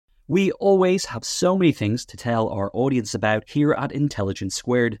We always have so many things to tell our audience about here at Intelligence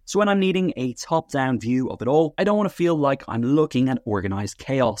Squared, so when I'm needing a top-down view of it all, I don't want to feel like I'm looking at organised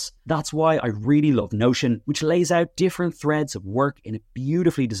chaos. That's why I really love Notion, which lays out different threads of work in a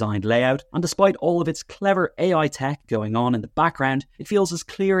beautifully designed layout, and despite all of its clever AI tech going on in the background, it feels as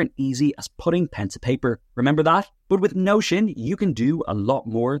clear and easy as putting pen to paper. Remember that? But with Notion, you can do a lot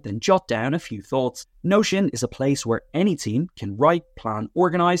more than jot down a few thoughts. Notion is a place where any team can write, plan,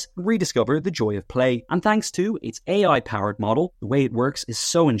 organise, and rediscover the joy of play. And thanks to its AI-powered model, the way it works is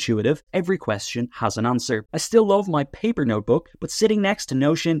so intuitive, every question has an answer. I still love my paper notebook, but sitting next to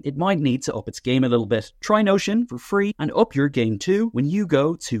Notion, it might need to up its game a little bit. Try Notion for free and up your game too when you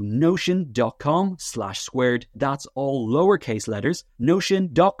go to notion.com/squared. That's all lowercase letters,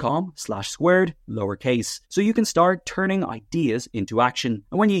 notion.com/squared, lowercase. So you can start turning ideas into action.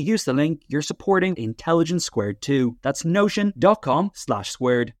 And when you use the link, you're supporting Intelligence Squared too. That's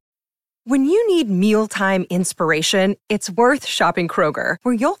notion.com/squared. When you need mealtime inspiration, it's worth shopping Kroger,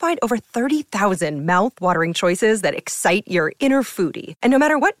 where you'll find over 30,000 mouth-watering choices that excite your inner foodie. And no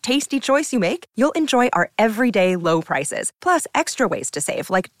matter what tasty choice you make, you'll enjoy our everyday low prices, plus extra ways to save,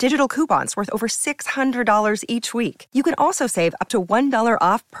 like digital coupons worth over $600 each week. You can also save up to $1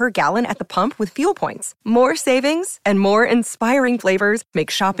 off per gallon at the pump with fuel points. More savings and more inspiring flavors make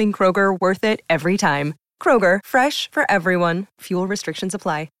shopping Kroger worth it every time. Kroger, fresh for everyone. Fuel restrictions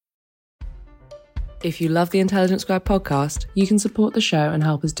apply. If you love the Intelligence Squared podcast, you can support the show and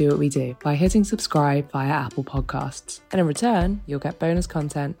help us do what we do by hitting subscribe via Apple Podcasts. And in return, you'll get bonus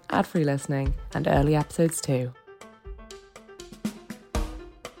content, ad-free listening, and early episodes too.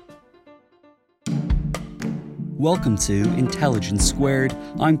 Welcome to Intelligence Squared.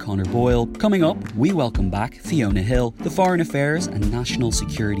 I'm Connor Boyle. Coming up, we welcome back Fiona Hill. The foreign affairs and national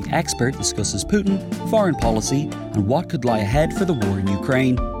security expert discusses Putin, foreign policy, and what could lie ahead for the war in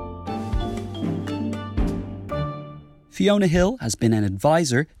Ukraine. Fiona Hill has been an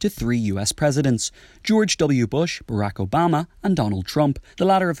advisor to 3 US presidents, George W. Bush, Barack Obama and Donald Trump, the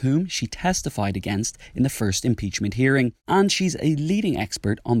latter of whom she testified against in the first impeachment hearing. And she's a leading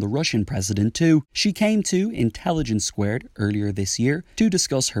expert on the Russian president too. She came to Intelligence Squared earlier this year to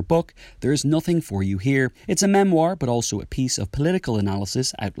discuss her book, There's Nothing for You Here. It's a memoir but also a piece of political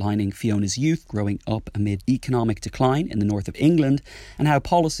analysis outlining Fiona's youth growing up amid economic decline in the north of England and how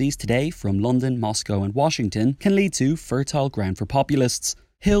policies today from London, Moscow and Washington can lead to fertile ground for populists.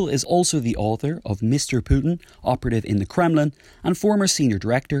 Hill is also the author of Mr. Putin, Operative in the Kremlin, and former Senior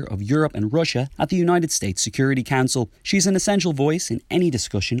Director of Europe and Russia at the United States Security Council. She's an essential voice in any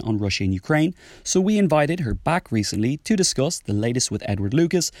discussion on Russia and Ukraine, so we invited her back recently to discuss the latest with Edward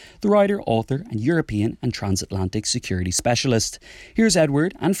Lucas, the writer, author, and European and transatlantic security specialist. Here's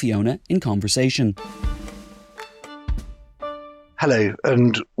Edward and Fiona in conversation. Hello,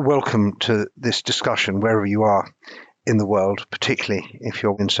 and welcome to this discussion wherever you are in the world, particularly if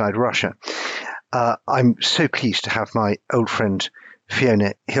you're inside Russia. I'm so pleased to have my old friend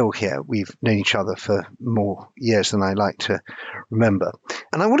Fiona Hill here. We've known each other for more years than I like to remember.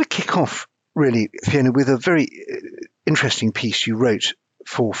 And I want to kick off, really, Fiona, with a very interesting piece you wrote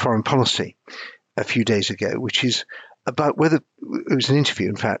for Foreign Policy a few days ago, which is about whether, it was an interview,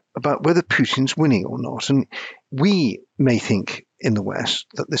 in fact, about whether Putin's winning or not. And we may think in the West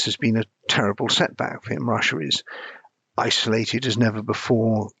that this has been a terrible setback for him. Russia is isolated as never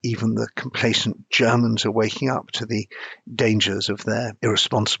before. Even the complacent Germans are waking up to the dangers of their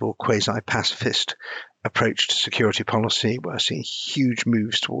irresponsible quasi-pacifist approach to security policy. We're seeing huge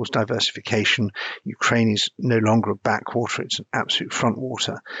moves towards diversification. Ukraine is no longer a backwater, it's an absolute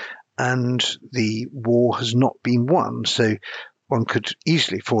frontwater. And the war has not been won. So one could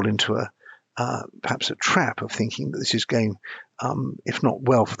easily fall into perhaps a trap of thinking that this is going, if not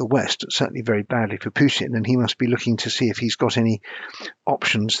well for the West, certainly very badly for Putin. And he must be looking to see if he's got any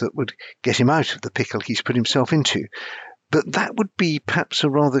options that would get him out of the pickle he's put himself into. But that would be perhaps a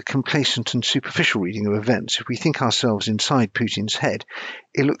rather complacent and superficial reading of events. If we think ourselves inside Putin's head,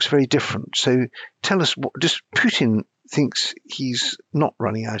 it looks very different. So tell us, what does Putin thinks he's not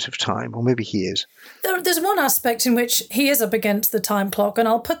running out of time, or maybe he is? There's one aspect in which he is up against the time clock, and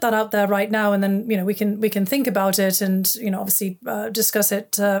I'll put that out there right now, and then we can think about it and obviously discuss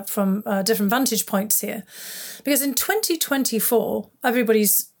it from different vantage points here, because in 2024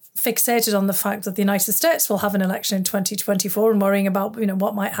 everybody's fixated on the fact that the United States will have an election in 2024 and worrying about,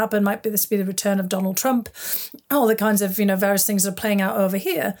 what might happen. Might be this be the return of Donald Trump, all the kinds of, various things that are playing out over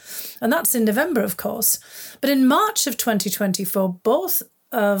here. And that's in November, of course. But in March of 2024, both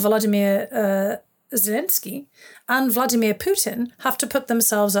Volodymyr Zelensky and Vladimir Putin have to put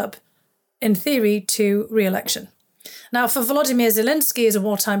themselves up, in theory, to re-election. Now, for Volodymyr Zelensky as a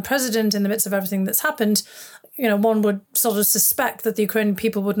wartime president in the midst of everything that's happened, one would sort of suspect that the Ukrainian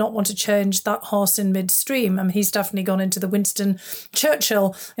people would not want to change that horse in midstream. I mean, he's definitely gone into the Winston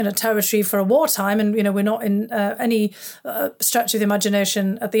Churchill, territory for a wartime. And, we're not in any stretch of the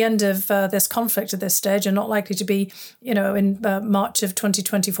imagination at the end of this conflict at this stage, and not likely to be, in March of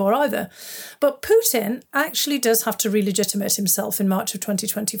 2024 either. But Putin actually does have to re-legitimate himself in March of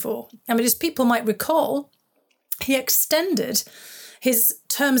 2024. I mean, as people might recall, he extended his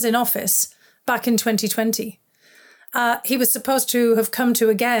terms in office back in 2020. He was supposed to have come to,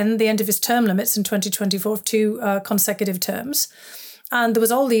 again, the end of his term limits in 2024 of 2 consecutive terms. And there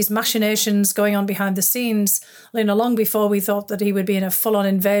was all these machinations going on behind the scenes, long before we thought that he would be in a full-on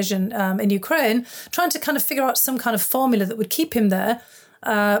invasion in Ukraine, trying to kind of figure out some kind of formula that would keep him there,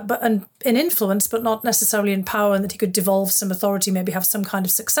 but in influence, but not necessarily in power, and that he could devolve some authority, maybe have some kind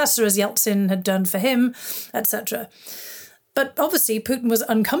of successor, as Yeltsin had done for him, etc. But obviously, Putin was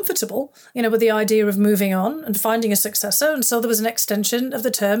uncomfortable, with the idea of moving on and finding a successor. And so there was an extension of the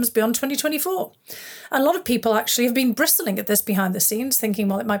terms beyond 2024. And a lot of people actually have been bristling at this behind the scenes, thinking,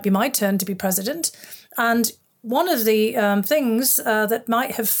 well, it might be my turn to be president. And one of the things that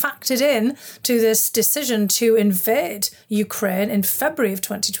might have factored in to this decision to invade Ukraine in February of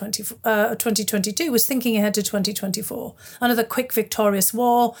 2022 was thinking ahead to 2024. Another quick, victorious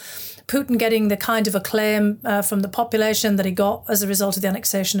war. Putin getting the kind of acclaim from the population that he got as a result of the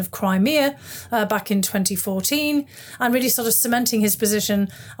annexation of Crimea back in 2014, and really sort of cementing his position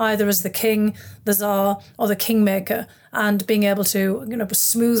either as the king, the Tsar, or the kingmaker, and being able to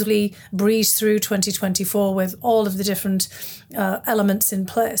smoothly breeze through 2024 with all of the different elements in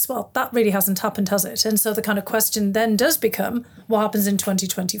place. Well, that really hasn't happened, has it? And so the kind of question then does become, what happens in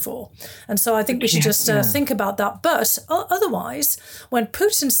 2024? And so I think we should just think about that. But otherwise, when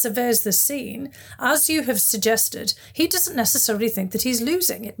Putin surveys the scene, as you have suggested, he doesn't necessarily think that he's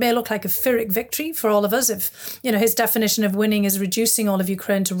losing. It may look like a Pyrrhic victory for all of us if, his definition of winning is reducing all of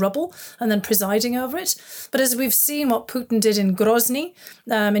Ukraine to rubble and then presiding over it. But as we've seen what Putin did in Grozny,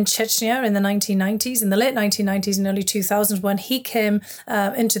 in Chechnya in the 1990s, in the late 1990s and early 2000s, when he came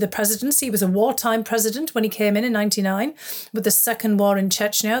into the presidency. He was a wartime president when he came in 99 with the second war in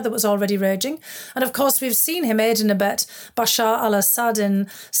Chechnya that was already raging. And of course, we've seen him aid and abet Bashar al-Assad in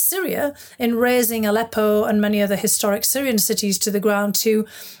Syria in razing Aleppo and many other historic Syrian cities to the ground to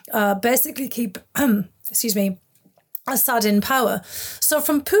basically keep, Assad in power. So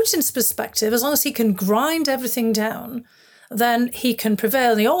from Putin's perspective, as long as he can grind everything down, then he can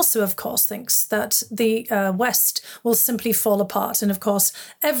prevail. And he also, of course, thinks that the West will simply fall apart. And of course,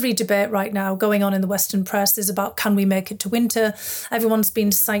 every debate right now going on in the Western press is about, can we make it to winter? Everyone's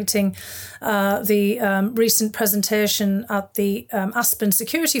been citing the recent presentation at the Aspen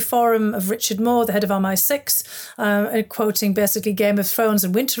Security Forum of Richard Moore, the head of MI6, quoting basically Game of Thrones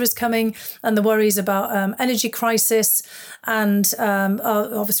and winter is coming, and the worries about energy crisis. And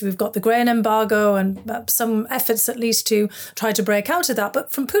obviously we've got the grain embargo and some efforts at least to try to break out of that.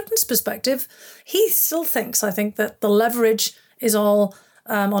 But from Putin's perspective, he still thinks, I think, that the leverage is all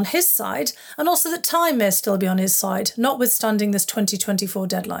on his side, and also that time may still be on his side, notwithstanding this 2024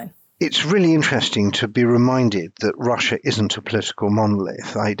 deadline. It's really interesting to be reminded that Russia isn't a political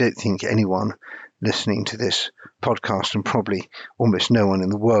monolith. I don't think anyone listening to this podcast, and probably almost no one in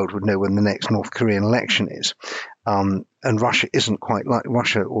the world, would know when the next North Korean election is. And Russia isn't quite like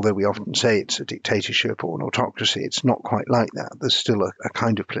Russia, although we often say it's a dictatorship or an autocracy. It's not quite like that. There's still a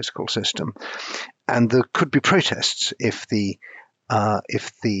kind of political system. And there could be protests if the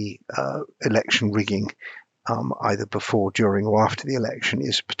election rigging, either before, during, or after the election,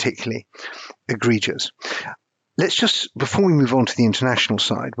 is particularly egregious. Let's just, before we move on to the international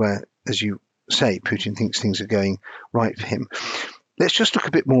side, where, as you say, Putin thinks things are going right for him, let's just look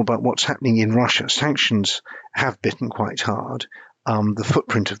a bit more about what's happening in Russia. Sanctions have bitten quite hard. The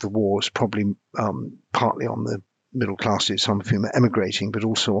footprint of the war is probably partly on the middle classes, some of whom are emigrating, but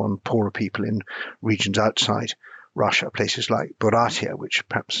also on poorer people in regions outside Russia, places like Buryatia, which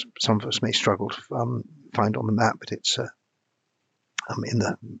perhaps some of us may struggle to find on the map, but it's on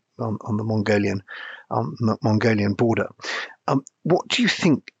the Mongolian border. What do you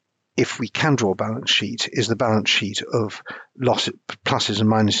think, if we can draw a balance sheet, is the balance sheet of pluses and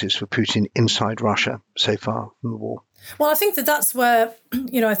minuses for Putin inside Russia so far from the war? Well, I think that's where,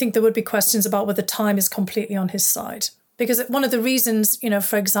 I think there would be questions about whether time is completely on his side. Because one of the reasons,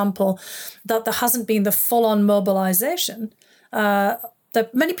 for example, that there hasn't been the full-on mobilization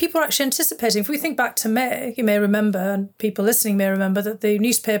that many people are actually anticipating. If we think back to May, you may remember, and people listening may remember, that the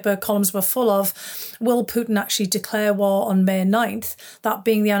newspaper columns were full of, will Putin actually declare war on May 9th, that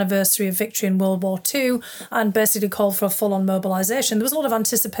being the anniversary of victory in World War II, and basically called for a full-on mobilisation. There was a lot of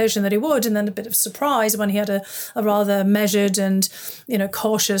anticipation that he would, and then a bit of surprise when he had a rather measured and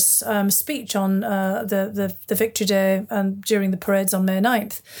cautious speech on the Victory Day and during the parades on May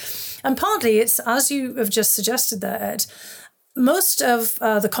 9th. And partly it's, as you have just suggested there, Ed, most of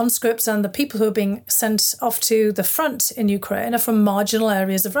the conscripts and the people who are being sent off to the front in Ukraine are from marginal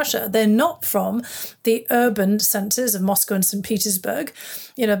areas of Russia. They're not from the urban centres of Moscow and St. Petersburg,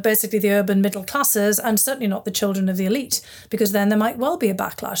 basically the urban middle classes, and certainly not the children of the elite, because then there might well be a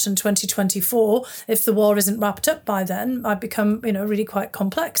backlash in 2024 if the war isn't wrapped up by then. Might become, really quite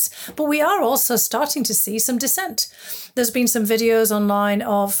complex. But we are also starting to see some dissent. There's been some videos online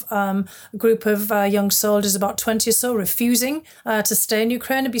of a group of young soldiers, about 20 or so, refusing to stay in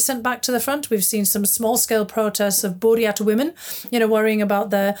Ukraine and be sent back to the front. We've seen some small-scale protests of Buryat women, worrying about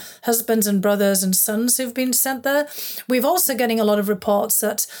their husbands and brothers and sons who've been sent there. We've also getting a lot of reports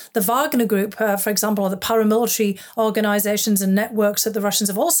that the Wagner Group, for example, or the paramilitary organisations and networks that the Russians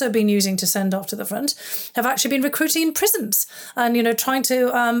have also been using to send off to the front, have actually been recruiting in prisons and, trying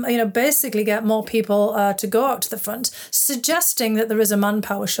to, basically get more people to go out to the front, suggesting that there is a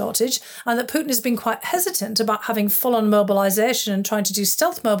manpower shortage and that Putin has been quite hesitant about having full-on mobilisation and trying to do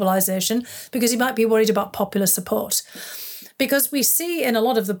stealth mobilisation because he might be worried about popular support. Because we see in a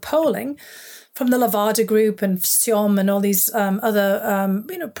lot of the polling from the Levada Group and Sion and all these other,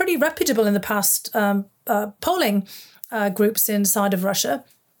 pretty reputable in the past polling groups inside of Russia,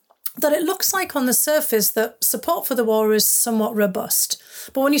 that it looks like on the surface that support for the war is somewhat robust.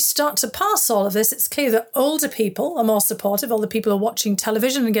 But when you start to parse all of this, it's clear that older people are more supportive. Older people are watching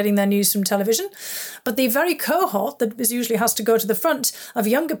television and getting their news from television. But the very cohort that usually has to go to the front of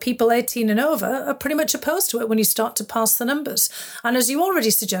younger people 18 and over are pretty much opposed to it when you start to parse the numbers. And as you already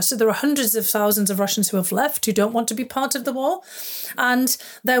suggested, there are hundreds of thousands of Russians who have left, who don't want to be part of the war. And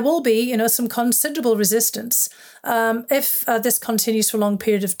there will be, some considerable resistance if this continues for a long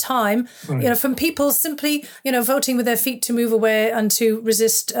period of time, right. From people simply, voting with their feet to move away and to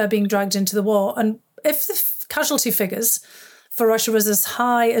resist being dragged into the war. And if the casualty figures for Russia is as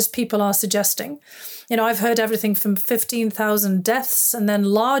high as people are suggesting, I've heard everything from 15,000 deaths and then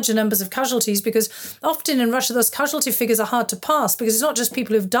larger numbers of casualties, because often in Russia, those casualty figures are hard to pass because it's not just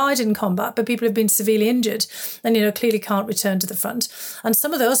people who've died in combat, but people who've been severely injured and, clearly can't return to the front. And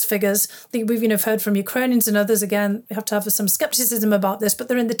some of those figures that we've, heard from Ukrainians and others, again, we have to have some skepticism about this, but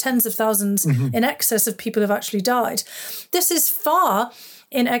they're in the tens of thousands in excess of people who've actually died. This is far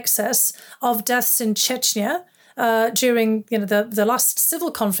in excess of deaths in Chechnya, during the last civil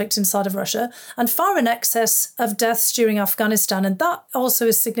conflict inside of Russia, and far in excess of deaths during Afghanistan. And that also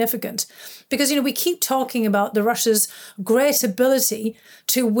is significant because, we keep talking about the Russia's great ability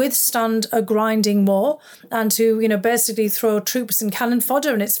to withstand a grinding war and to, basically throw troops and cannon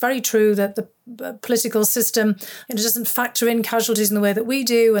fodder. And it's very true that the political system doesn't factor in casualties in the way that we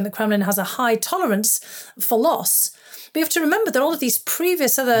do, and the Kremlin has a high tolerance for loss. But you have to remember that all of these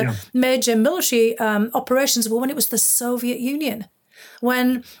previous other major military operations were when it was the Soviet Union,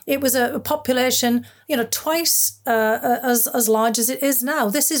 when it was a population, twice as large as it is now.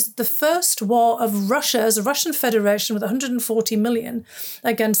 This is the first war of Russia as a Russian federation with 140 million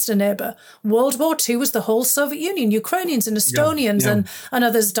against a neighbour. World War II was the whole Soviet Union. Ukrainians and Estonians and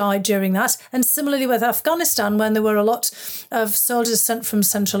others died during that. And similarly with Afghanistan, when there were a lot of soldiers sent from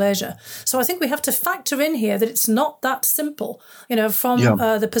Central Asia. So I think we have to factor in here that it's not that simple, from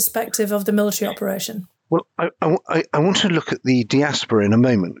the perspective of the military operation. Well, I want to look at the diaspora in a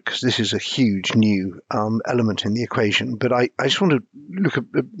moment, because this is a huge new element in the equation. But I just want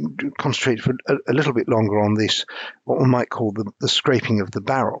to concentrate for a little bit longer on this, what one might call the scraping of the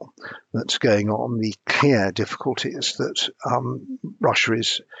barrel that's going on, the clear difficulties that Russia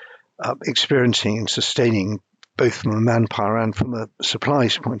is experiencing and sustaining, both from a manpower and from a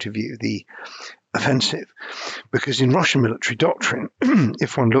supplies point of view, the offensive. Because in Russian military doctrine,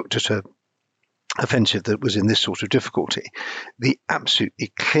 if one looked at a offensive that was in this sort of difficulty, the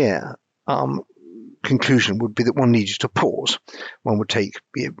absolutely clear conclusion would be that one needed to pause. One would take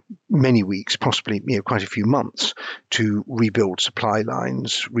many weeks, possibly quite a few months, to rebuild supply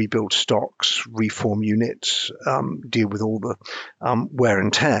lines, rebuild stocks, reform units, deal with all the wear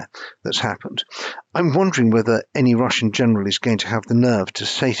and tear that's happened. I'm wondering whether any Russian general is going to have the nerve to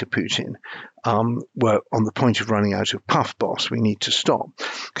say to Putin, we're on the point of running out of puff, boss, we need to stop.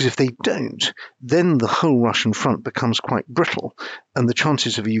 Because if they don't, then the whole Russian front becomes quite brittle, and the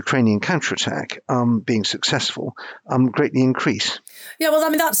chances of a Ukrainian counterattack being successful greatly increase. Yeah, well, I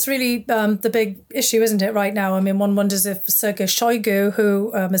mean, that's really the big issue, isn't it, right now? I mean, one wonders if Sergei Shoigu,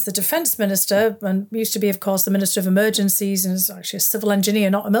 who is the defense minister and used to be, of course, the minister of emergencies and is actually a civil engineer,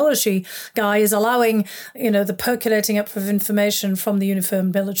 not a military guy, is allowing, the percolating up of information from the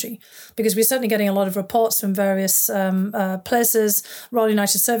uniformed military. Because we're certainly getting a lot of reports from various places. Royal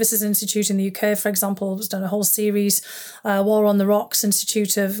United Services Institute in the UK, for example, has done a whole series. War on the Rocks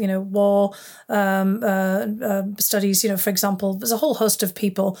Institute of, war studies, for example. There's a whole host of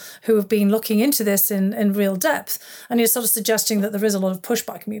people who have been looking into this in real depth. And you're sort of suggesting that there is a lot of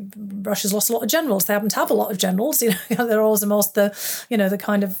pushback. I mean, Russia's lost a lot of generals. They happen to have a lot of generals. They're always the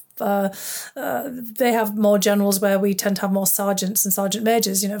kind of they have more generals where we tend to have more sergeants and sergeant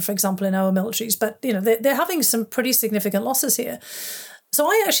majors, for example, in our militaries. But, they're having some pretty significant losses here. So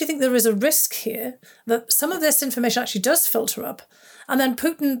I actually think there is a risk here that some of this information actually does filter up. And then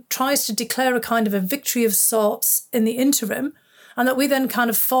Putin tries to declare a kind of a victory of sorts in the interim, and that we then kind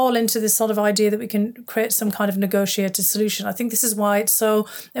of fall into this sort of idea that we can create some kind of negotiated solution. I think this is why it's so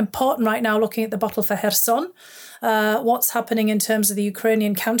important right now, looking at the battle for Kherson, what's happening in terms of the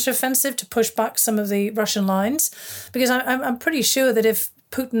Ukrainian counteroffensive to push back some of the Russian lines. Because I'm pretty sure that if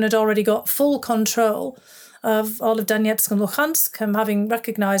Putin had already got full control of all of Donetsk and Luhansk, having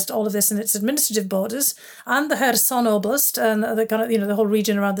recognised all of this in its administrative borders, and the Kherson Oblast, and the kind of, the whole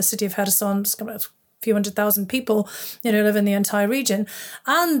region around the city of Kherson, few 100,000 people, live in the entire region,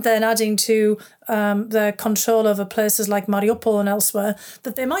 and then adding to their control over places like Mariupol and elsewhere,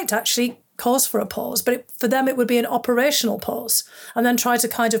 that they might actually cause for a pause. But for them, it would be an operational pause, and then try to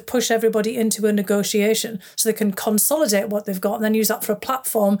kind of push everybody into a negotiation so they can consolidate what they've got and then use that for a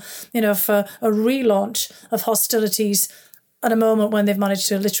platform, for a relaunch of hostilities at a moment when they've managed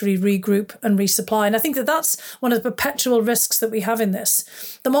to literally regroup and resupply. And I think that that's one of the perpetual risks that we have in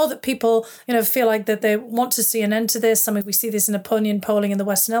this. The more that people, feel like that they want to see an end to this, I mean, we see this in opinion polling in the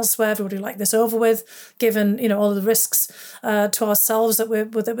West and elsewhere, everybody would like this over with, given, all of the risks to ourselves that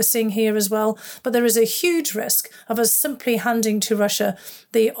we're seeing here as well. But there is a huge risk of us simply handing to Russia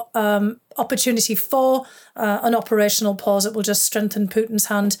the opportunity for an operational pause that will just strengthen Putin's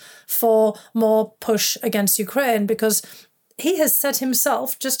hand for more push against Ukraine, because he has said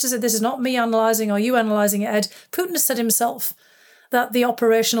himself, just as this is not me analysing or you analysing it, Ed, Putin has said himself that the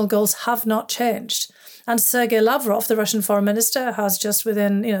operational goals have not changed. And Sergei Lavrov, the Russian foreign minister, has just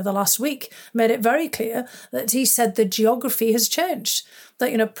within the last week made it very clear that he said the geography has changed.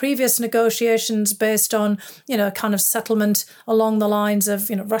 That previous negotiations based on kind of settlement along the lines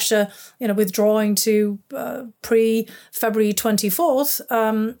of Russia withdrawing to pre-February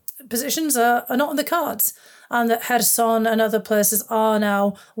 24th positions are not on the cards. And that Kherson and other places are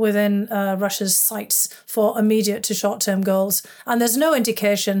now within Russia's sights for immediate to short-term goals. And there's no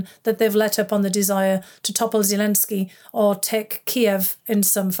indication that they've let up on the desire to topple Zelensky or take Kiev in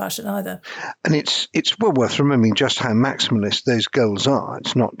some fashion either. And it's well worth remembering just how maximalist those goals are.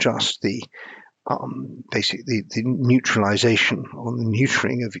 It's not just the basically the neutralization or the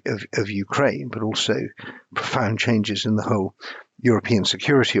neutering of Ukraine, but also profound changes in the whole European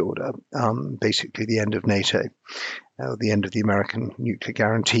security order, basically the end of NATO, the end of the American nuclear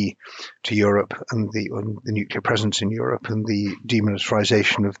guarantee to Europe and the nuclear presence in Europe, and the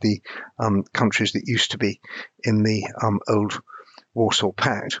demilitarization of the countries that used to be in the old Warsaw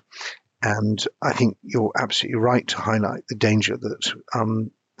Pact. And I think you're absolutely right to highlight the danger that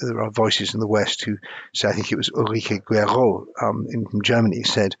there are voices in the West who say, I think it was Ulrike Guerreau from Germany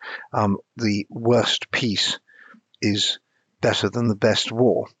said, the worst peace is better than the best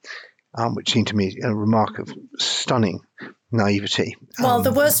war, which seemed to me a remark of stunning naivety. Well,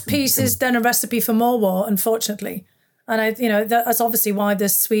 the worst peace is then a recipe for more war, unfortunately. And that's obviously why the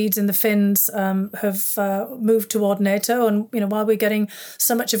Swedes and the Finns have moved toward NATO, and why we're getting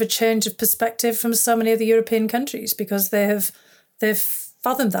so much of a change of perspective from so many of the European countries, because they've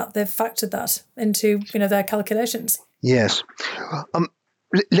fathomed that, they've factored that into their calculations. Yes.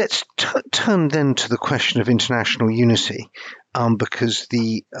 Let's turn then to the question of international unity, because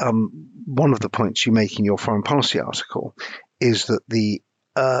the one of the points you make in your foreign policy article is that the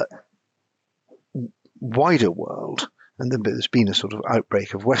wider world, and there's been a sort of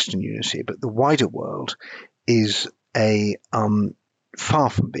outbreak of Western unity, but the wider world is a far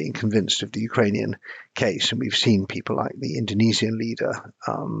from being convinced of the Ukrainian case. And we've seen people like the Indonesian leader,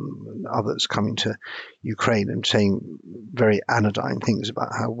 and others coming to Ukraine and saying very anodyne things about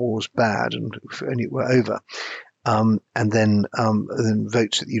how war's bad and if only it were over. And then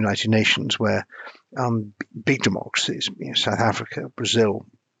votes at the United Nations where big democracies, South Africa, Brazil,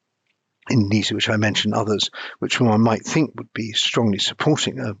 Indonesia, which I mentioned, others, which one might think would be strongly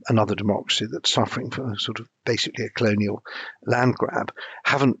supporting another democracy that's suffering for sort of basically a colonial land grab,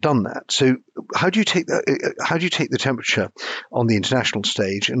 haven't done that. So how do you take that? How do you take the temperature on the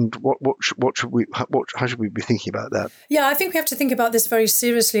how should we be thinking about that? Yeah, I think we have to think about this very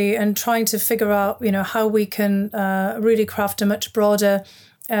seriously and trying to figure out, how we can really craft a much broader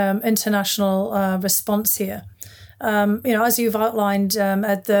international response here. As you've outlined,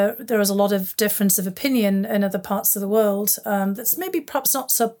 Ed, there is a lot of difference of opinion in other parts of the world that's maybe perhaps not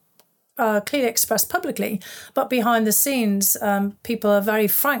so clearly expressed publicly, but behind the scenes, people are very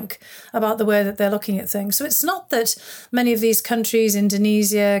frank about the way that they're looking at things. So it's not that many of these countries,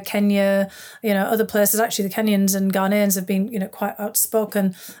 Indonesia, Kenya, other places, actually the Kenyans and Ghanaians have been, quite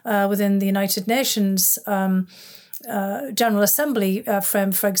outspoken within the United Nations General Assembly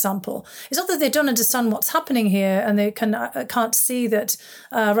frame, for example. It's not that they don't understand what's happening here and they can't see that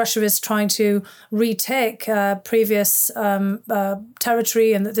Russia is trying to retake previous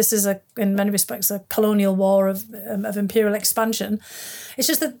territory and that this is, in many respects, a colonial war of imperial expansion. It's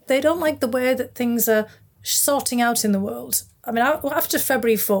just that they don't like the way that things are sorting out in the world. I mean, after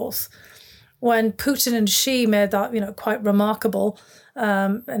February 4th, when Putin and Xi made that, quite remarkable,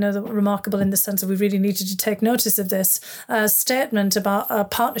 remarkable in the sense that we really needed to take notice of this statement about a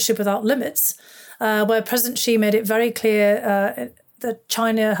partnership without limits, where President Xi made it very clear that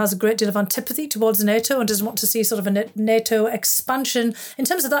China has a great deal of antipathy towards NATO and doesn't want to see sort of a NATO expansion in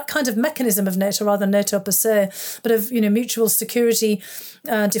terms of that kind of mechanism of NATO rather than NATO per se, but of mutual security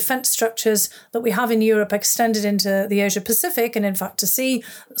defence structures that we have in Europe extended into the Asia Pacific, and in fact to see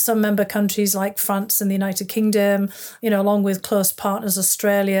some member countries like France and the United Kingdom, along with close partners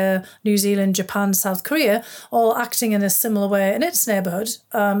Australia, New Zealand, Japan, South Korea, all acting in a similar way in its neighbourhood.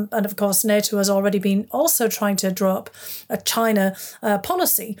 And of course NATO has already been also trying to draw up a China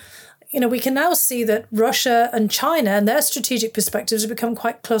policy. We can now see that Russia and China and their strategic perspectives have become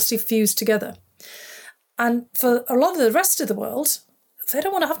quite closely fused together. And for a lot of the rest of the world, they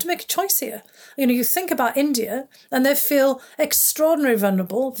don't want to have to make a choice here. You think about India and they feel extraordinarily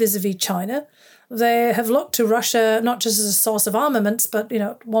vulnerable vis-a-vis China. They have looked to Russia not just as a source of armaments, but,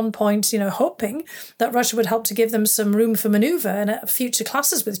 at one point, hoping that Russia would help to give them some room for manoeuvre in future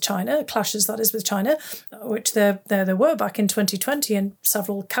clashes with China, which there were back in 2020 and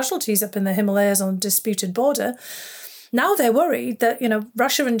several casualties up in the Himalayas on a disputed border. Now they're worried that,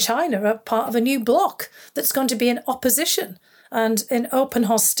 Russia and China are part of a new bloc that's going to be in opposition and in open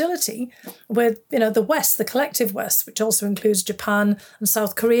hostility with, the West, the collective West, which also includes Japan and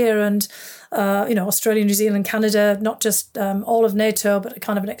South Korea and, Australia, New Zealand, Canada, not just all of NATO, but a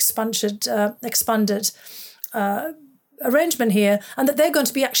kind of an expanded arrangement here, and that they're going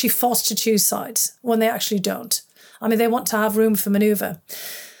to be actually forced to choose sides when they actually don't. I mean, they want to have room for manoeuvre.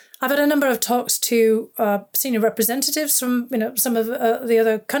 I've had a number of talks to senior representatives from, some of the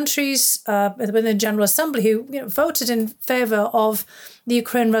other countries within the General Assembly who, voted in favour of the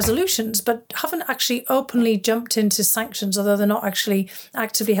Ukraine resolutions, but haven't actually openly jumped into sanctions, although they're not actually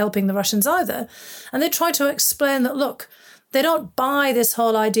actively helping the Russians either. And they try to explain that, look, they don't buy this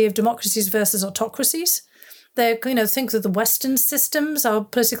whole idea of democracies versus autocracies. They, think that the Western systems, our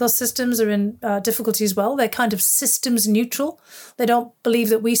political systems, are in difficulty as well. They're kind of systems neutral. They don't believe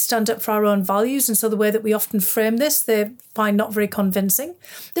that we stand up for our own values. And so the way that we often frame this, they find not very convincing.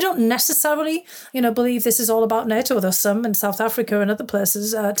 They don't necessarily, believe this is all about NATO, although some in South Africa and other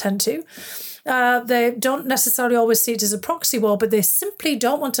places tend to. They don't necessarily always see it as a proxy war, but they simply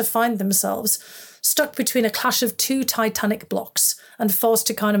don't want to find themselves stuck between a clash of two titanic blocks and forced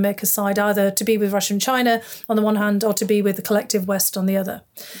to kind of make a side, either to be with Russia and China on the one hand or to be with the collective West on the other.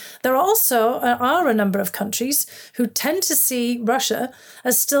 There are a number of countries who tend to see Russia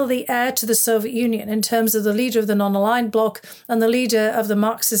as still the heir to the Soviet Union in terms of the leader of the non-aligned bloc and the leader of the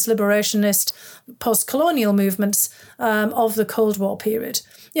Marxist liberationist post-colonial movements of the Cold War period.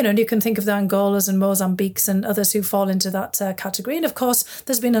 And you can think of the Angolas and Mozambiques and others who fall into that category. And of course,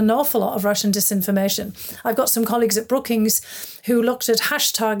 there's been an awful lot of Russian disinformation. I've got some colleagues at Brookings who looked at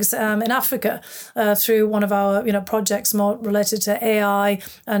hashtags in Africa through one of our projects more related to AI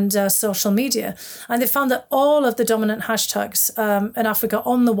and social media. And they found that all of the dominant hashtags in Africa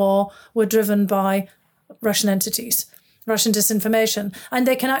on the war were driven by Russian entities. Russian disinformation, and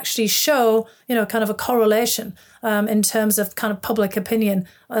they can actually show, kind of a correlation in terms of kind of public opinion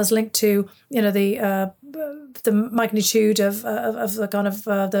as linked to, the magnitude of the kind of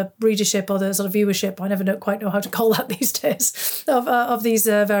the readership or the sort of viewership. I never quite know how to call that these days of these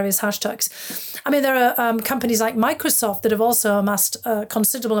various hashtags. I mean, there are companies like Microsoft that have also amassed a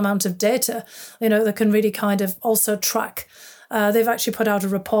considerable amount of data, that can really kind of also track. They've actually put out a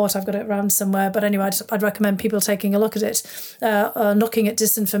report. I've got it around somewhere. But anyway, I'd recommend people taking a look at it, looking at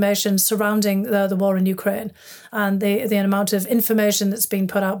disinformation surrounding the war in Ukraine and the amount of information that's being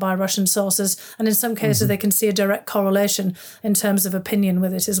put out by Russian sources. And in some cases, they can see a direct correlation in terms of opinion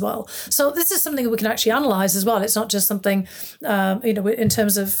with it as well. So this is something that we can actually analyse as well. It's not just something, in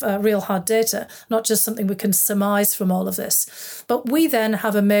terms of real hard data, not just something we can surmise from all of this. But we then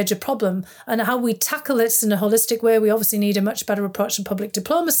have a major problem. And how we tackle this in a holistic way, we obviously need a much better approach to public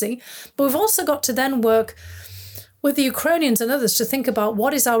diplomacy. But we've also got to then work with the Ukrainians and others to think about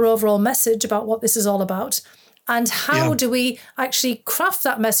what is our overall message about what this is all about. And how do we actually craft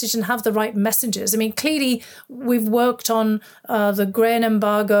that message and have the right messages? I mean, clearly, we've worked on the grain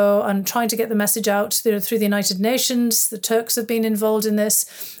embargo and trying to get the message out through the United Nations. The Turks have been involved in this.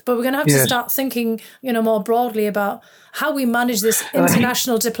 But we're going to have to start thinking, more broadly about how we manage this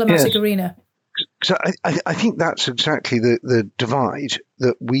international diplomatic arena. So I think that's exactly the divide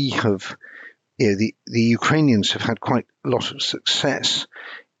that we have. The Ukrainians have had quite a lot of success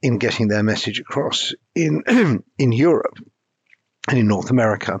in getting their message across in Europe and in North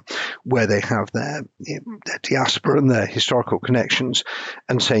America, where they have their diaspora and their historical connections,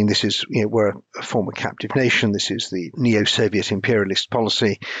 and saying this is, we're a former captive nation. This is the neo-Soviet imperialist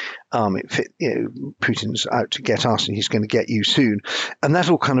policy. Putin's out to get us, and he's going to get you soon, and that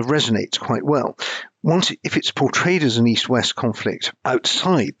all kind of resonates quite well. If it's portrayed as an East-West conflict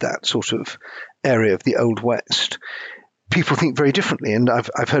outside that sort of area of the Old West, people think very differently, and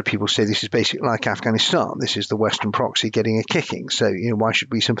I've heard people say this is basically like Afghanistan. This is the Western proxy getting a kicking. So why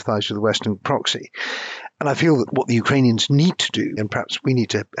should we sympathise with the Western proxy? And I feel that what the Ukrainians need to do, and perhaps we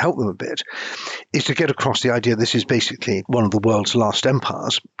need to help them a bit, is to get across the idea this is basically one of the world's last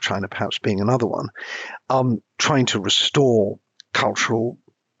empires, China perhaps being another one, trying to restore cultural,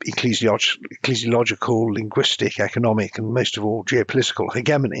 ecclesiological, linguistic, economic, and most of all geopolitical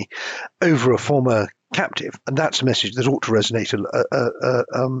hegemony over a former captive. And that's a message that ought to resonate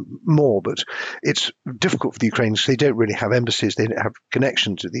more, but it's difficult for the Ukrainians. They don't really have embassies, they don't have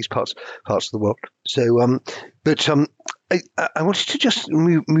connections to these parts of the world. So I wanted to just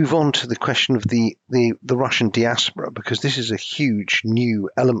move on to the question of the Russian diaspora, because this is a huge new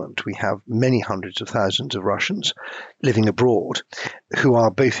element. We have many hundreds of thousands of Russians living abroad who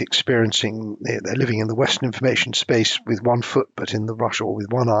are both experiencing, they're living in the Western information space with one foot, but in the Russia, or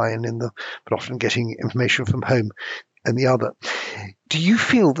with one eye, and but often getting information from home and the other. Do you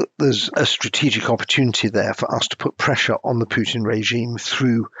feel that there's a strategic opportunity there for us to put pressure on the Putin regime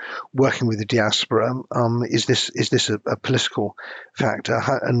through working with the diaspora? Is this a political factor?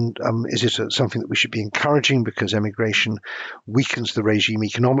 And is it something that we should be encouraging because emigration weakens the regime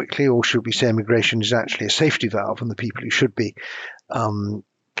economically, or should we say emigration is actually a safety valve and the people who should be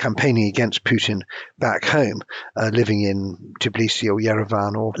campaigning against Putin back home, living in Tbilisi or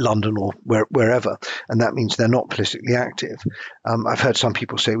Yerevan or London or wherever, and that means they're not politically active. I've heard some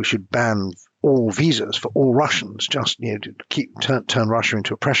people say we should ban all visas for all Russians, just to turn Russia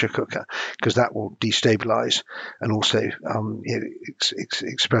into a pressure cooker, because that will destabilize and also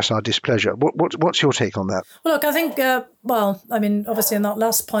express our displeasure. What's your take on that? Well, look, I think, obviously in that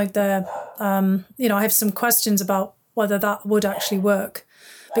last point there, I have some questions about whether that would actually work.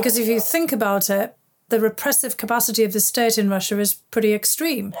 Because if you think about it, the repressive capacity of the state in Russia is pretty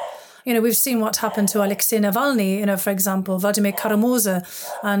extreme. We've seen what happened to Alexei Navalny, for example, Vladimir Kara-Murza,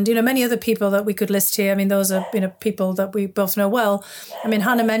 and, many other people that we could list here. I mean, those are, people that we both know well. I mean,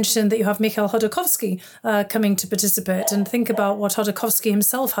 Hannah mentioned that you have Mikhail Hodorkovsky coming to participate, and think about what Hodorkovsky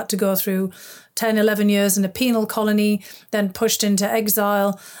himself had to go through. 10, 11 years in a penal colony, then pushed into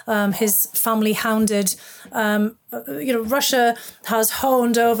exile, his family hounded. Russia has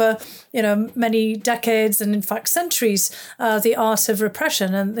honed over, many decades and in fact centuries, the art of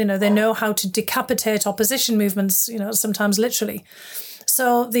repression. And, they know how to decapitate opposition movements, sometimes literally.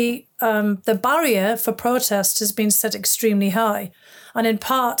 So the barrier for protest has been set extremely high. And in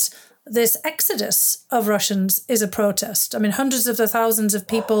part, this exodus of Russians is a protest. I mean, hundreds of thousands of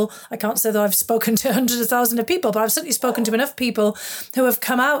people, I can't say that I've spoken to hundreds of thousands of people, but I've certainly spoken to enough people who have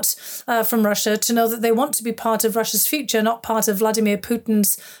come out from Russia to know that they want to be part of Russia's future, not part of Vladimir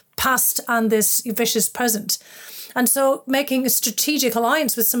Putin's past and this vicious present. And so making a strategic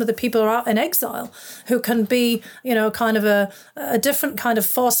alliance with some of the people who are out in exile, who can be, kind of a different kind of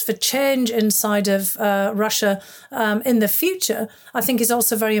force for change inside of Russia in the future, I think is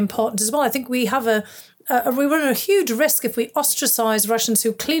also very important as well. I think we have we run a huge risk if we ostracize Russians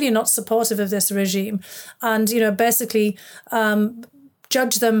who clearly are not supportive of this regime and, basically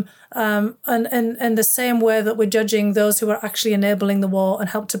judge them in the same way that we're judging those who are actually enabling the war and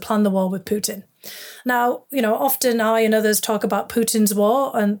help to plan the war with Putin. Now, often I and others talk about Putin's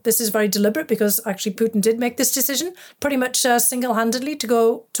war, and this is very deliberate because actually Putin did make this decision pretty much single-handedly to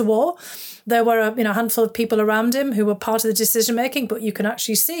go to war. There were a handful of people around him who were part of the decision-making, but you can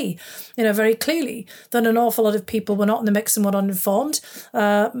actually see, very clearly that an awful lot of people were not in the mix and were not informed,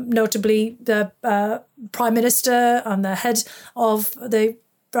 notably the Prime Minister and the head of the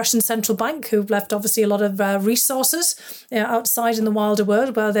Russian central bank, who left obviously a lot of resources outside in the wilder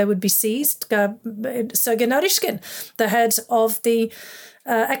world where they would be seized. Sergei Naryshkin, the head of the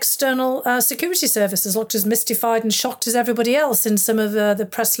external security services, looked as mystified and shocked as everybody else in some of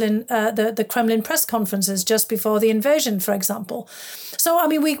the Kremlin press conferences just before the invasion, for example. So,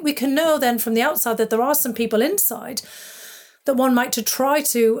 we can know then from the outside that there are some people inside that one might to try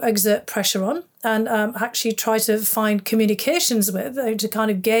to exert pressure on and actually try to find communications with to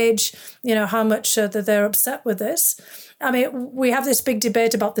kind of gauge, how much that they're upset with this. We have this big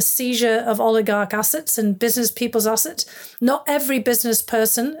debate about the seizure of oligarch assets and business people's assets. Not every business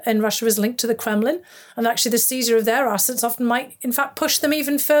person in Russia is linked to the Kremlin. And actually the seizure of their assets often might, in fact, push them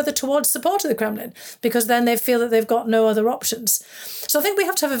even further towards support of the Kremlin, because then they feel that they've got no other options. So I think we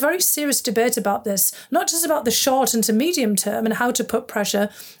have to have a very serious debate about this, not just about the short and to medium term and how to put pressure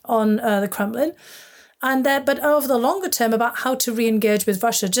on the Kremlin, but over the longer term about how to re-engage with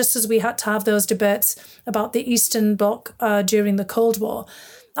Russia, just as we had to have those debates about the Eastern Bloc during the Cold War.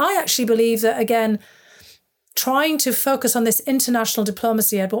 I actually believe that, again, trying to focus on this international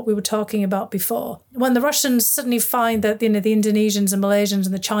diplomacy and what we were talking about before, when the Russians suddenly find that the Indonesians and Malaysians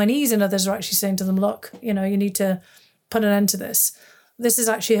and the Chinese and others are actually saying to them, look, you need to put an end to this. This is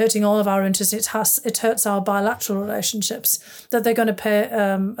actually hurting all of our interests. It hurts our bilateral relationships, that they're going to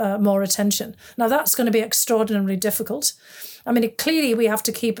pay more attention. Now, that's going to be extraordinarily difficult. Clearly we have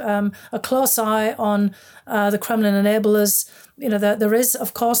to keep a close eye on the Kremlin enablers. There is,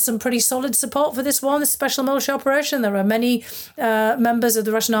 of course, some pretty solid support for this war and this special military operation. There are many members of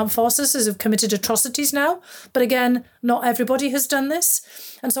the Russian armed forces who have committed atrocities now. But again, not everybody has done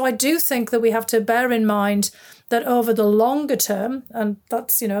this. And so I do think that we have to bear in mind that over the longer term, and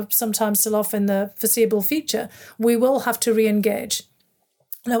that's, sometimes still off in the foreseeable future, we will have to re-engage.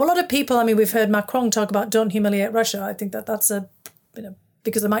 Now, a lot of people, we've heard Macron talk about don't humiliate Russia. I think that's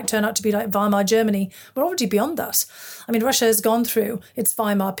because it might turn out to be like Weimar Germany. We're already beyond that. Russia has gone through its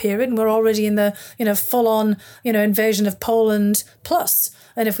Weimar period and we're already in the, full-on, invasion of Poland plus.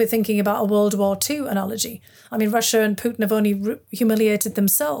 And if we're thinking about a World War II analogy, Russia and Putin have only humiliated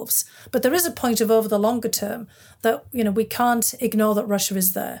themselves. But there is a point of over the longer term that, we can't ignore that Russia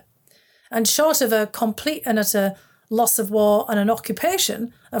is there. And short of a complete and utter loss of war and an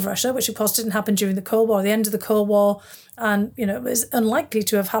occupation of Russia, which of course didn't happen during the Cold War, the end of the Cold War, and is unlikely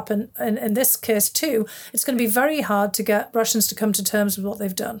to have happened in this case too, it's going to be very hard to get Russians to come to terms with what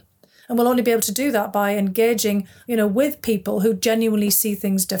they've done. And we'll only be able to do that by engaging, with people who genuinely see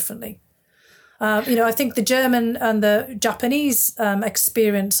things differently. I think the German and the Japanese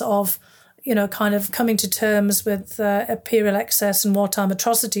experience of, kind of coming to terms with imperial excess and wartime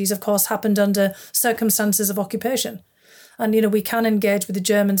atrocities, of course, happened under circumstances of occupation. And, we can engage with the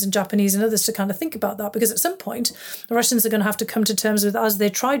Germans and Japanese and others to kind of think about that, because at some point, the Russians are going to have to come to terms with, as they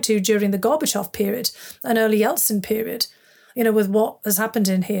tried to during the Gorbachev period and early Yeltsin period, with what has happened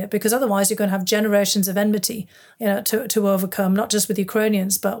in here, because otherwise you're going to have generations of enmity, to overcome, not just with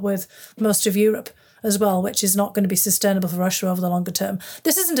Ukrainians, but with most of Europe as well, which is not going to be sustainable for Russia over the longer term.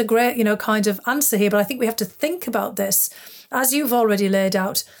 This isn't a great, kind of answer here, but I think we have to think about this, as you've already laid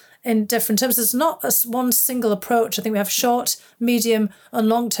out, in different terms. There's not one single approach. I think we have short, medium and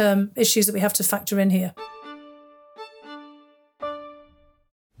long-term issues that we have to factor in here.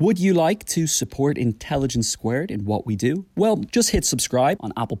 Would you like to support Intelligence Squared in what we do? Well, just hit subscribe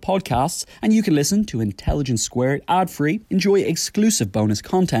on Apple Podcasts and you can listen to Intelligence Squared ad-free, enjoy exclusive bonus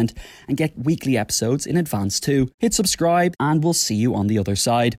content and get weekly episodes in advance too. Hit subscribe and we'll see you on the other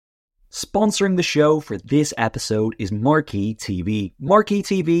side. Sponsoring the show for this episode is Marquee TV. Marquee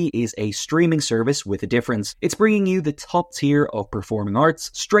TV is a streaming service with a difference. It's bringing you the top tier of performing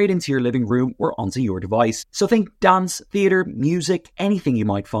arts straight into your living room or onto your device. So think dance, theatre, music, anything you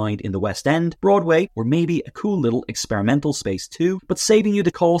might find in the West End, Broadway, or maybe a cool little experimental space too, but saving you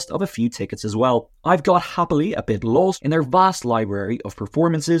the cost of a few tickets as well. I've got happily a bit lost in their vast library of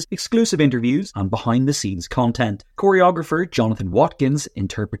performances, exclusive interviews, and behind-the-scenes content. Choreographer Jonathan Watkins'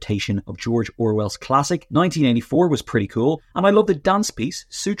 interpretation of George Orwell's classic 1984 was pretty cool, and I love the dance piece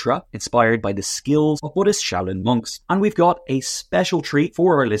Sutra, inspired by the skills of Buddhist Shaolin monks. And we've got a special treat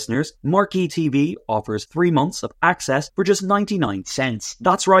for our listeners. Marquee TV offers 3 months of access for just 99 cents.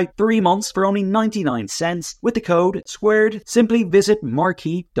 That's right, 3 months for only 99 cents. With the code SQUARED, simply visit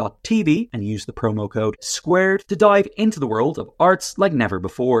marquee.tv and use the promo code SQUARED to dive into the world of arts like never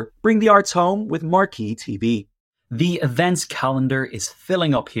before. Bring the arts home with Marquee TV. The events calendar is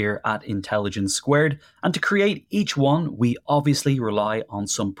filling up here at Intelligence Squared, and to create each one, we obviously rely on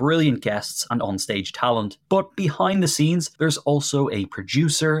some brilliant guests and onstage talent. But behind the scenes, there's also a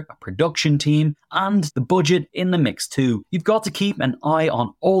producer, a production team, and the budget in the mix too. You've got to keep an eye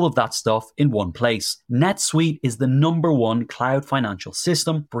on all of that stuff in one place. NetSuite is the #1 cloud financial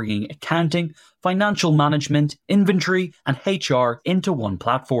system, bringing accounting, financial management, inventory, and HR into one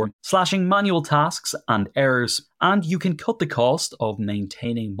platform, slashing manual tasks and errors. And you can cut the cost of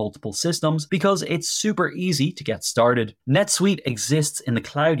maintaining multiple systems because it's super easy to get started. NetSuite exists in the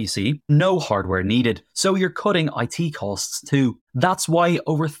cloud, you see, no hardware needed, so you're cutting IT costs too. That's why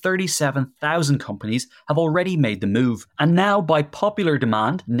over 37,000 companies have already made the move. And now, by popular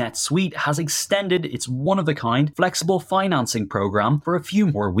demand, NetSuite has extended its one-of-a-kind flexible financing program for a few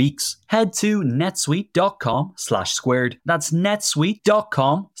more weeks. Head to netsuite.com/squared. That's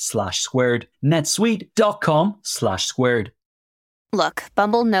netsuite.com/squared. netsuite.com/squared. Look,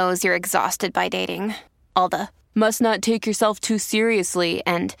 Bumble knows you're exhausted by dating. All the must not take yourself too seriously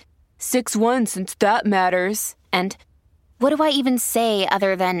and 6'1" since that matters. And what do I even say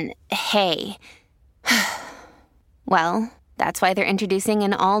other than, hey? Well, that's why they're introducing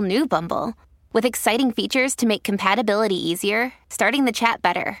an all-new Bumble, with exciting features to make compatibility easier, starting the chat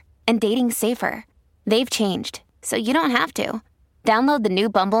better, and dating safer. They've changed, so you don't have to. Download the new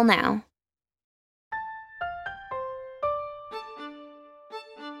Bumble now.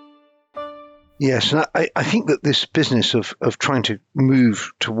 Yes, and I think that this business of trying to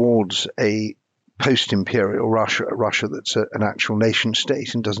move towards a post-imperial Russia, a Russia that's an actual nation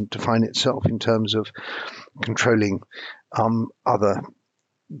state and doesn't define itself in terms of controlling other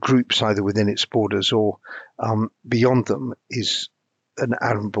groups either within its borders or beyond them, is an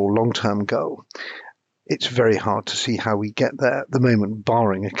admirable long-term goal. It's very hard to see how we get there at the moment,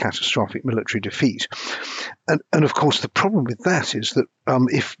 barring a catastrophic military defeat. And of course, the problem with that is that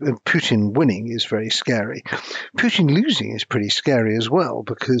if Putin winning is very scary, Putin losing is pretty scary as well,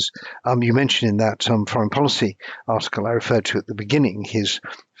 because you mentioned in that foreign policy article I referred to at the beginning, his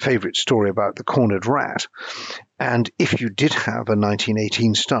favorite story about the cornered rat. And if you did have a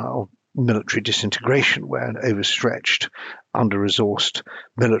 1918 style military disintegration where an overstretched, under-resourced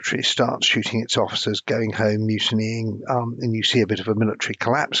military starts shooting its officers, going home, mutinying, and you see a bit of a military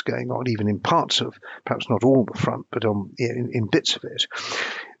collapse going on, even in parts of, perhaps not all the front, but in bits of it.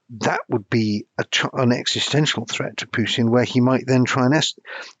 That would be an existential threat to Putin, where he might then try and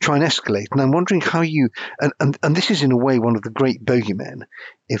escalate. And I'm wondering how you and this is in a way one of the great bogeymen,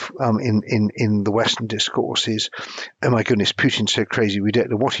 if in the Western discourse is, oh my goodness, Putin's so crazy, we don't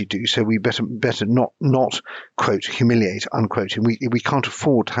know what he'd do, so we better not quote humiliate unquote him. We can't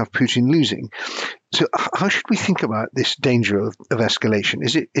afford to have Putin losing. So how should we think about this danger of escalation?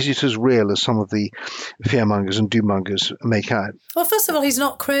 Is it as real as some of the fearmongers and doommongers make out? Well, first of all, he's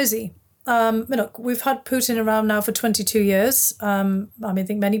not crazy. Look, we've had Putin around now for 22 years. I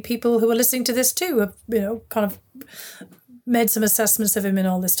think many people who are listening to this too have, kind of made some assessments of him in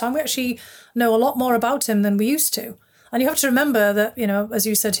all this time. We actually know a lot more about him than we used to. And you have to remember that, as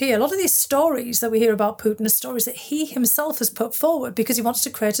you said here, a lot of these stories that we hear about Putin are stories that he himself has put forward because he wants to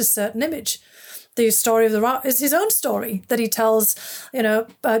create a certain image. The story of the rat is his own story that he tells,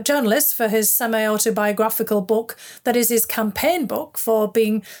 journalists for his semi-autobiographical book that is his campaign book for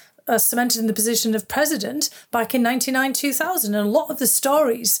being cemented in the position of president back in 1999-2000. And a lot of the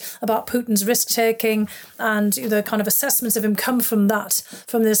stories about Putin's risk-taking and the kind of assessments of him come from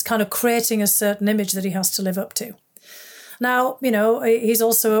this kind of creating a certain image that he has to live up to. Now, he's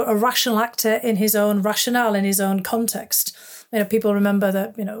also a rational actor in his own rationale, in his own context. People remember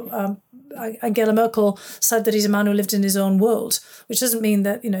that, Angela Merkel said that he's a man who lived in his own world, which doesn't mean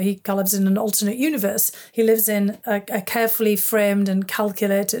that, he lives in an alternate universe. He lives in a carefully framed and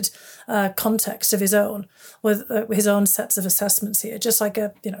calculated context of his own, with his own sets of assessments here. Just like,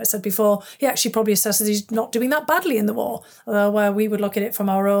 I said before, he actually probably assesses he's not doing that badly in the war, where we would look at it from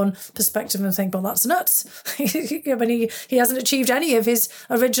our own perspective and think, well, that's nuts. I mean, he hasn't achieved any of his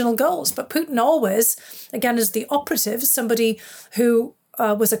original goals. But Putin always, again, as the operative, somebody who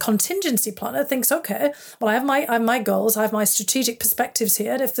was a contingency planner, thinks, okay, well, I have my goals, I have my strategic perspectives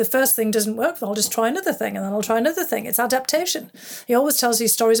here, and if the first thing doesn't work, then I'll just try another thing, and then I'll try another thing. It's adaptation. He always tells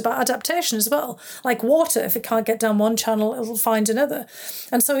these stories about adaptation as well. Like water, if it can't get down one channel, it'll find another.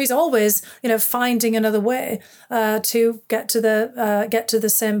 And so he's always, finding another way to get to the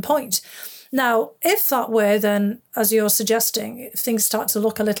same point. Now, if that way, then, as you're suggesting, if things start to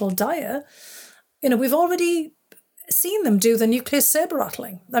look a little dire, we've already seen them do the nuclear saber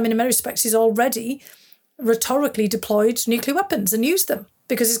rattling. I mean, in many respects, he's already rhetorically deployed nuclear weapons and used them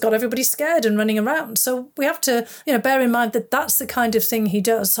because he's got everybody scared and running around. So we have to, bear in mind that that's the kind of thing he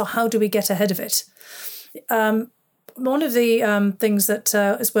does. So how do we get ahead of it? One of the things that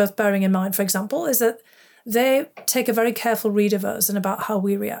is worth bearing in mind, for example, is that they take a very careful read of us and about how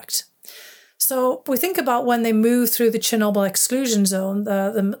we react. So we think about when they move through the Chernobyl exclusion zone,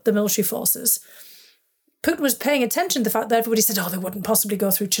 the military forces. Putin was paying attention to the fact that everybody said, they wouldn't possibly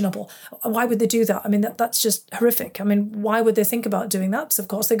go through Chernobyl. Why would they do that? I mean, that's just horrific. I mean, why would they think about doing that? So, of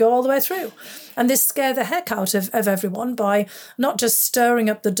course, they go all the way through. And they scare the heck out of everyone by not just stirring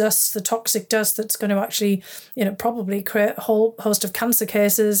up the dust, the toxic dust that's going to actually, probably create a whole host of cancer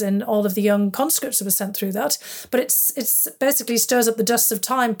cases in all of the young conscripts who were sent through that. But it's basically stirs up the dust of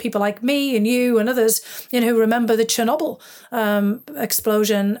time, people like me and you and others, who remember the Chernobyl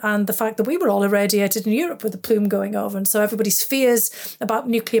explosion and the fact that we were all irradiated in Europe with the plume going over. And so everybody's fears about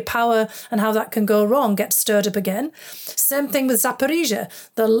nuclear power and how that can go wrong get stirred up again. Same thing with Zaporizhia,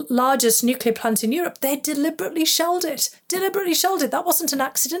 the largest nuclear plant in Europe. They deliberately shelled it. That wasn't an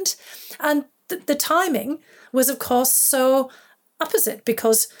accident. And the timing was, of course, so opposite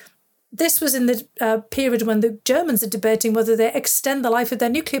because this was in the period when the Germans are debating whether they extend the life of their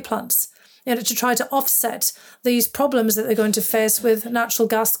nuclear plants, to try to offset these problems that they're going to face with natural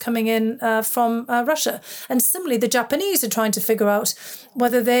gas coming in from Russia. And similarly, the Japanese are trying to figure out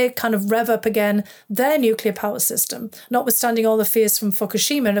whether they kind of rev up again their nuclear power system, notwithstanding all the fears from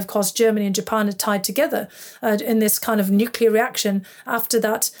Fukushima. And of course, Germany and Japan are tied together in this kind of nuclear reaction after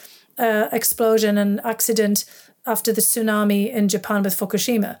that explosion and accident after the tsunami in Japan with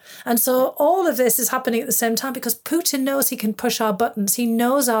Fukushima. And so all of this is happening at the same time because Putin knows he can push our buttons. He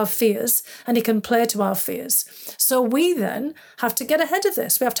knows our fears and he can play to our fears. So we then have to get ahead of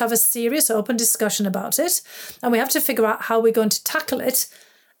this. We have to have a serious, open discussion about it. And we have to figure out how we're going to tackle it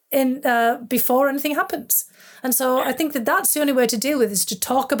before anything happens. And so I think that that's the only way to deal with it, is to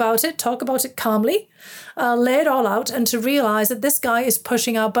talk about it calmly, lay it all out, and to realise that this guy is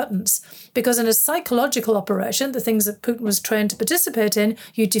pushing our buttons. Because in a psychological operation, the things that Putin was trained to participate in,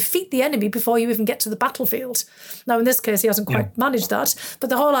 you defeat the enemy before you even get to the battlefield. Now, in this case, he hasn't quite managed that. But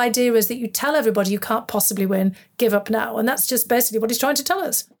the whole idea is that you tell everybody you can't possibly win, give up now. And that's just basically what he's trying to tell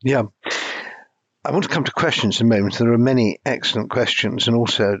us. Yeah. I want to come to questions in a moment. There are many excellent questions and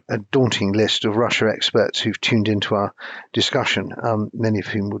also a daunting list of Russia experts who've tuned into our discussion, many of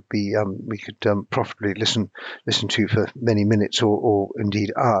whom would be we could profitably listen to for many minutes or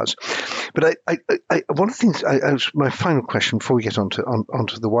indeed hours. But one of the things, my final question before we get onto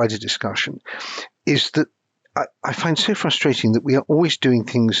the wider discussion, is that I find so frustrating that we are always doing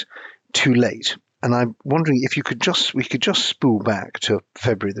things too late. And I'm wondering if we could just spool back to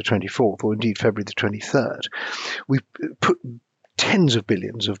February the 24th, or indeed February the 23rd. We put tens of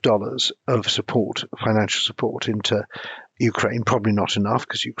billions of dollars of support, financial support, into Ukraine. Probably not enough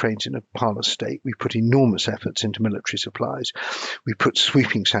because Ukraine's in a parlous state. We put enormous efforts into military supplies. We put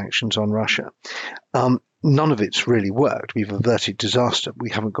sweeping sanctions on Russia. None of it's really worked. We've averted disaster. We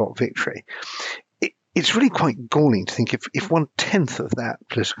haven't got victory. It's really quite galling to think if 1/10 of that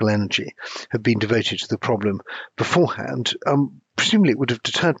political energy had been devoted to the problem beforehand, presumably it would have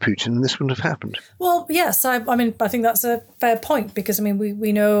deterred Putin and this wouldn't have happened. Well, yes, I think that's a fair point because,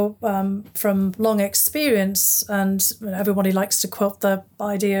 we know from long experience, and everybody likes to quote the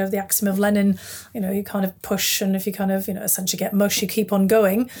idea of the axiom of Lenin, you kind of push, and if you kind of, essentially get mush, you keep on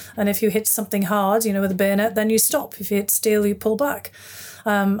going. And if you hit something hard, with a bayonet, then you stop. If you hit steel, you pull back.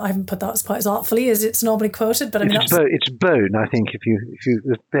 I haven't put that as quite as artfully as it's normally quoted, but it's bone. I think if you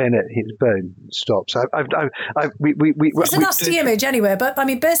the bayonet hits bone, it stops. It's a nasty image anyway. But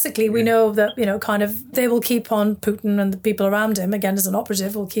basically, we know that kind of they will keep on. Putin and the people around him, again as an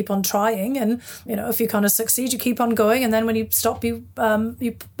operative, will keep on trying, and if you kind of succeed, you keep on going, and then when you stop, you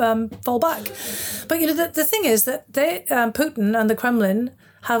fall back. But the thing is that Putin and the Kremlin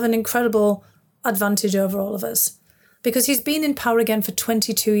have an incredible advantage over all of us. Because he's been in power again for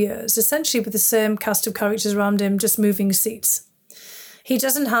 22 years, essentially with the same cast of characters around him, just moving seats. He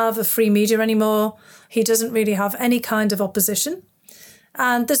doesn't have a free media anymore. He doesn't really have any kind of opposition.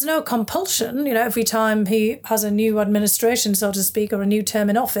 And there's no compulsion, every time he has a new administration, so to speak, or a new term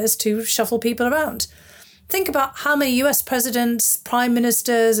in office to shuffle people around. Think about how many US presidents, prime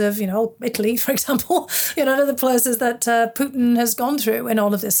ministers of, Italy, for example, other places that Putin has gone through in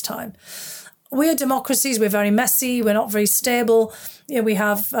all of this time. We are democracies. We're very messy. We're not very stable. We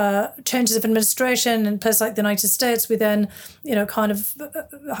have changes of administration in places like the United States. We then, kind of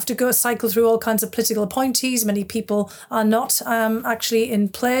have to cycle through all kinds of political appointees. Many people are not actually in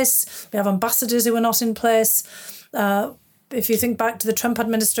place. We have ambassadors who are not in place. If you think back to the Trump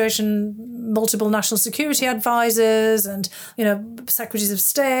administration, multiple national security advisors and, secretaries of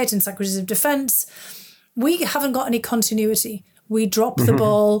state and secretaries of defense, we haven't got any continuity. We drop the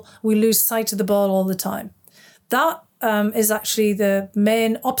ball, we lose sight of the ball all the time. That is actually the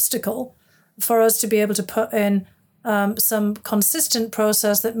main obstacle for us to be able to put in some consistent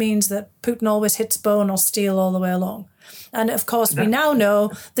process that means that Putin always hits bone or steel all the way along. And of course, we now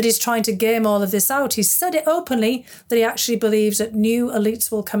know that he's trying to game all of this out. He's said it openly that he actually believes that new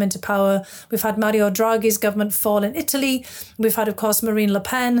elites will come into power. We've had Mario Draghi's government fall in Italy. We've had, of course, Marine Le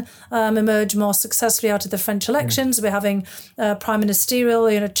Pen emerge more successfully out of the French elections. We're having prime ministerial,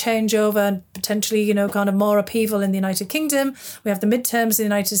 changeover and potentially, kind of more upheaval in the United Kingdom. We have the midterms in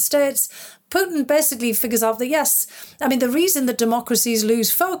the United States. Putin basically figures out that, yes, the reason that democracies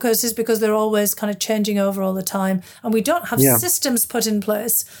lose focus is because they're always kind of changing over all the time. And we don't have systems put in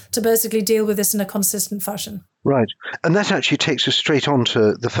place to basically deal with this in a consistent fashion. Right. And that actually takes us straight on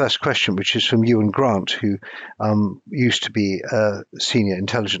to the first question, which is from Ewan Grant, who used to be a senior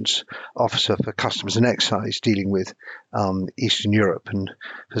intelligence officer for Customs and Excise dealing with Eastern Europe and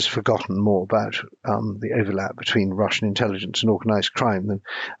has forgotten more about the overlap between Russian intelligence and organised crime than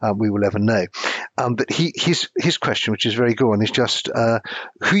we will ever know. But his question, which is very good one, is just who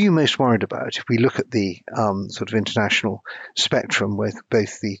are you most worried about if we look at the sort of international spectrum with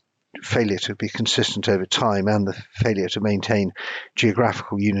both the failure to be consistent over time and the failure to maintain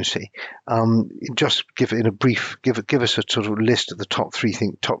geographical unity. Just give us a sort of list of the top three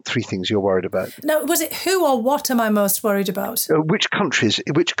things you're worried about. Now, was it who or what am I most worried about? Which countries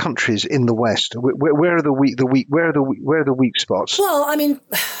in the West? Where are the weak spots? Well,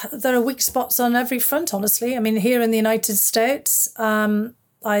 there are weak spots on every front, honestly. Here in the United States,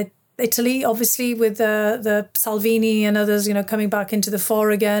 Italy, obviously, with the Salvini and others, coming back into the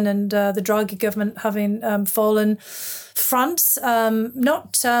fore again, and the Draghi government having fallen. France,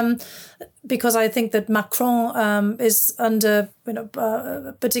 not because I think that Macron is under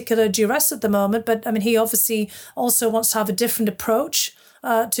particular duress at the moment, but he obviously also wants to have a different approach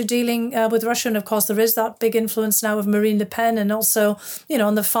to dealing with Russia. And of course, there is that big influence now of Marine Le Pen and also,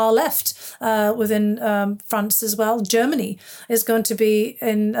 on the far left within France as well. Germany is going to be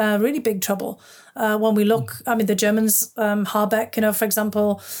in really big trouble. When we look, the Germans, Habeck, for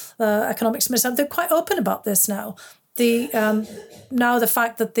example, economics minister, they're quite open about this now. Now the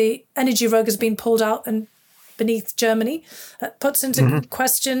fact that the energy rug has been pulled out and beneath Germany puts into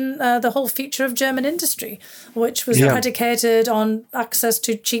question the whole future of German industry, which was predicated on access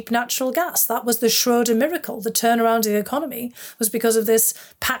to cheap natural gas. That was the Schroeder miracle. The turnaround of the economy was because of this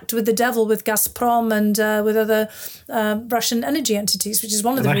pact with the devil with Gazprom and with other Russian energy entities, which is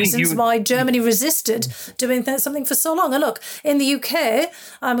one of the reasons why Germany resisted doing something for so long. And look, in the UK,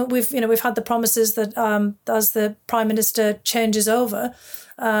 we've had the promises that as the Prime Minister changes over,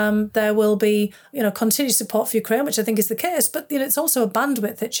 there will be, continued support for Ukraine, which I think is the case. But, it's also a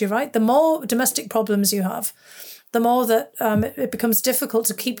bandwidth issue, right? The more domestic problems you have, the more that it becomes difficult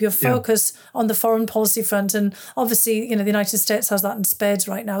to keep your focus on the foreign policy front. And obviously, the United States has that in spades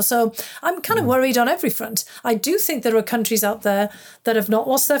right now. So I'm kind of worried on every front. I do think there are countries out there that have not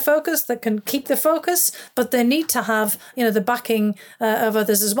lost their focus, that can keep the focus, but they need to have, the backing of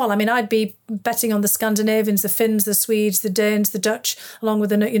others as well. I'd be betting on the Scandinavians, the Finns, the Swedes, the Danes, the Dutch, along with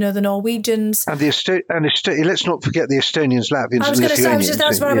the Norwegians. And let's not forget the Estonians, Latvians, I was going to say,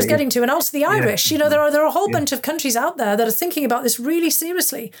 that's where I was getting to. And also the Irish. There are a whole bunch of countries out there that are thinking about this really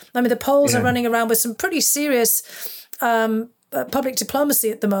seriously. The Poles are running around with some pretty serious public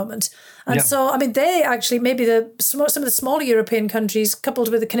diplomacy at the moment. And so, they actually, maybe some of the smaller European countries, coupled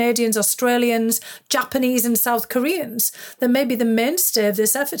with the Canadians, Australians, Japanese and South Koreans, that may be the mainstay of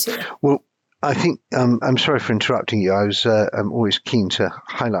this effort here. Well, I think I'm sorry for interrupting you. I'm always keen to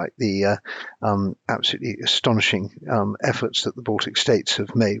highlight the absolutely astonishing efforts that the Baltic states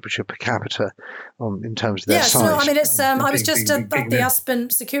have made, which are per capita in terms of their size. No, I mean, it's. I was just at the Aspen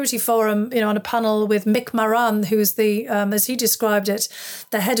Security Forum, on a panel with Mick Maran, who's the, as he described it,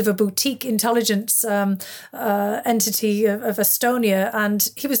 the head of a boutique intelligence entity of Estonia, and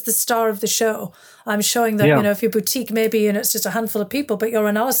he was the star of the show. I'm showing that, if your boutique maybe and it's just a handful of people, but your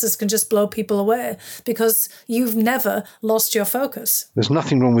analysis can just blow people away because you've never lost your focus. There's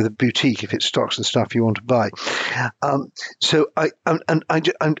nothing wrong with a boutique if it stocks the stuff you want to buy. So I'm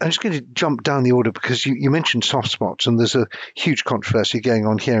just going to jump down the order because you mentioned soft spots, and there's a huge controversy going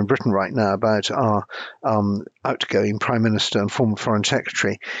on here in Britain right now about our outgoing Prime Minister and former Foreign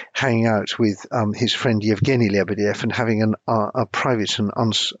Secretary hanging out with his friend Yevgeny Lebedev and having a private and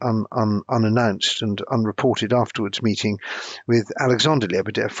unannounced and unreported afterwards meeting with Alexander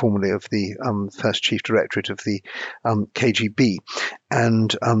Lebedev, formerly of the first chief directorate of the KGB.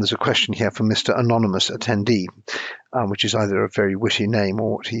 And there's a question here from Mr. Anonymous Attendee, which is either a very witty name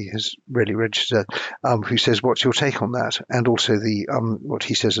or what he has really registered, who says, what's your take on that? And also the what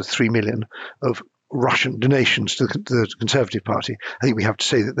he says of 3 million of Russian donations to the Conservative Party. I think we have to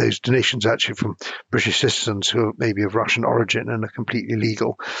say that those donations are actually from British citizens who are maybe of Russian origin and are completely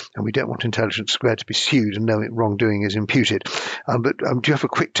legal, and we don't want Intelligence Squared to be sued and no wrongdoing is imputed. But do you have a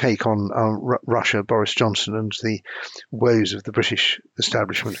quick take on Russia, Boris Johnson, and the woes of the British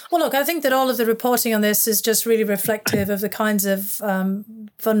establishment? Well, look, I think that all of the reporting on this is just really reflective of the kinds of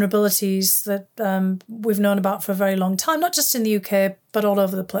vulnerabilities that we've known about for a very long time, not just in the UK, but all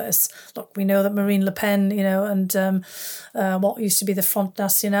over the place. Look, we know that Marine Le Pen, and what used to be the Front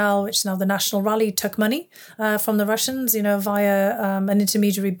National, which is now the National Rally, took money from the Russians, via an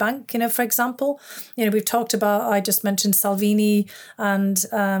intermediary bank, for example. We've talked about, I just mentioned Salvini and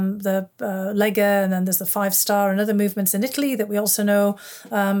the Lega, and then there's the Five Star and other movements in Italy that we also know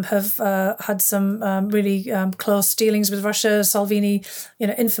have had some really close dealings with Russia. Salvini,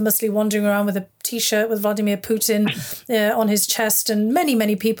 infamously wandering around with a T-shirt with Vladimir Putin on his chest, and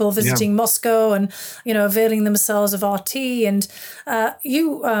many people visiting Moscow and availing themselves of RT. And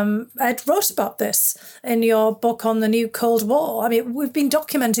you, Ed, wrote about this in your book on the new Cold War. I mean, we've been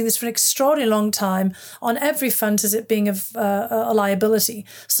documenting this for an extraordinarily long time on every front as it being a liability.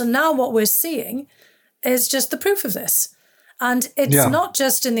 So now what we're seeing is just the proof of this. And it's not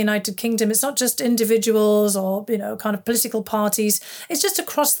just in the United Kingdom. It's not just individuals or, kind of political parties. It's just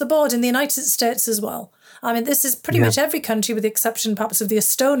across the board in the United States as well. I mean, this is pretty much every country with the exception perhaps of the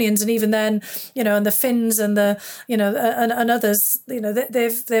Estonians. And even then, and the Finns and the, and others,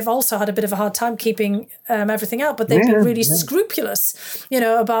 they've also had a bit of a hard time keeping everything out. But they've been really scrupulous,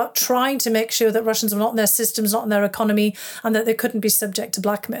 about trying to make sure that Russians were not in their systems, not in their economy, and that they couldn't be subject to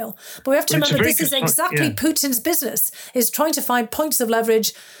blackmail. But we have to remember this is exactly Putin's business, is trying to find points of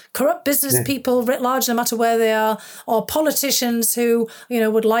leverage, corrupt business people writ large, no matter where they are, or politicians who,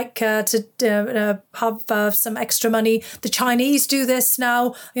 would like to have some extra money. The Chinese do this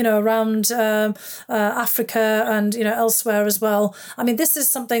now, around Africa and, elsewhere as well. I mean, this is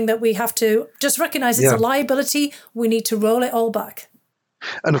something that we have to just recognise it's a liability. We need to roll it all back.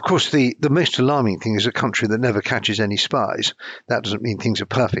 And of course, the most alarming thing is a country that never catches any spies. That doesn't mean things are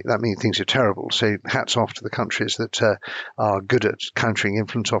perfect. That means things are terrible. So hats off to the countries that are good at countering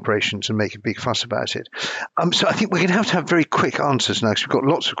influence operations and make a big fuss about it. So I think we're going to have very quick answers now because we've got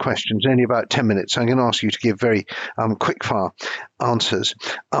lots of questions, only about 10 minutes. So I'm going to ask you to give very quick fire answers.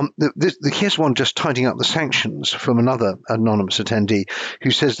 Here's one just tidying up the sanctions from another anonymous attendee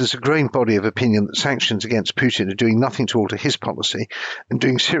who says there's a growing body of opinion that sanctions against Putin are doing nothing to alter his policy and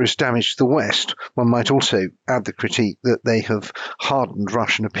doing serious damage to the West. One might also add the critique that they have hardened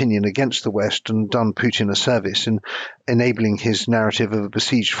Russian opinion against the West and done Putin a service in enabling his narrative of a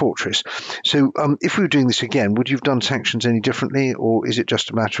besieged fortress. So if we were doing this again, would you have done sanctions any differently, or is it just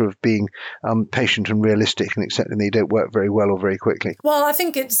a matter of being patient and realistic and accepting they don't work very well or very quickly? Well, I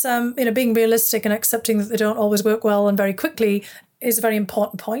think it's being realistic and accepting that they don't always work well and very quickly is a very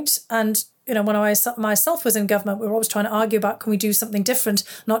important point. And when I myself was in government, we were always trying to argue about, can we do something different,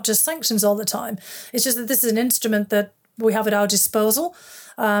 not just sanctions all the time. It's just that this is an instrument that we have at our disposal.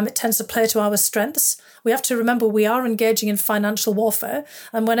 It tends to play to our strengths. We have to remember we are engaging in financial warfare.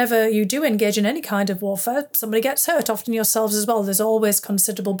 And whenever you do engage in any kind of warfare, somebody gets hurt, often yourselves as well. There's always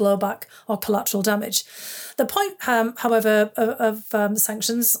considerable blowback or collateral damage. The point, however, of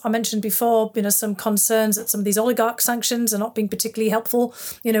sanctions, I mentioned before, some concerns that some of these oligarch sanctions are not being particularly helpful.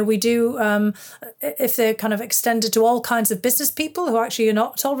 We do, if they're kind of extended to all kinds of business people who actually are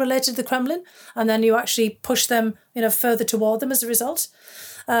not at all related to the Kremlin, and then you actually push them, further toward them as a result.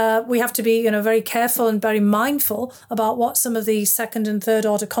 we have to be, very careful and very mindful about what some of the second and third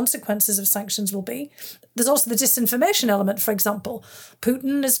order consequences of sanctions will be. There's also the disinformation element, for example.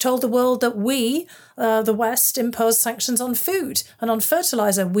 Putin has told the world that we, the West, imposed sanctions on food and on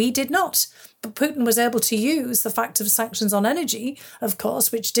fertilizer. We did not. But Putin was able to use the fact of sanctions on energy, of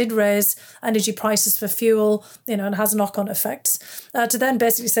course, which did raise energy prices for fuel, and has knock-on effects, to then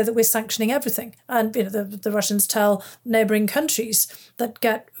basically say that we're sanctioning everything. And, the Russians tell neighbouring countries that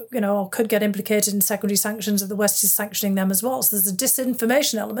get, or could get implicated in secondary sanctions, that the West is sanctioning them as well. So there's a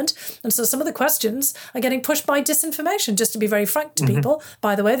disinformation element. And so some of the questions are getting pushed by disinformation, just to be very frank to people,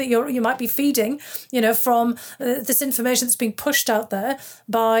 by the way, that you might be feeding, from this information that's being pushed out there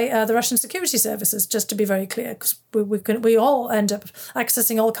by the Russian security services, just to be very clear, because we all end up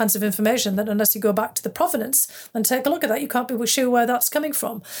accessing all kinds of information that, unless you go back to the provenance and take a look at that, you can't be sure where that's coming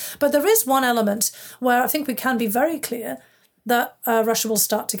from. But there is one element where I think we can be very clear that Russia will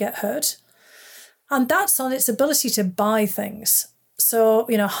start to get hurt, and that's on its ability to buy things. So,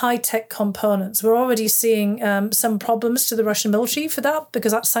 high-tech components. We're already seeing some problems to the Russian military for that,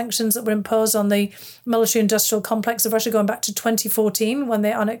 because that's sanctions that were imposed on the military-industrial complex of Russia going back to 2014 when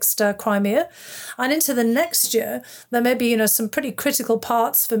they annexed Crimea. And into the next year, there may be, some pretty critical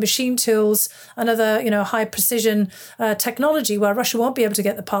parts for machine tools and other, high-precision technology where Russia won't be able to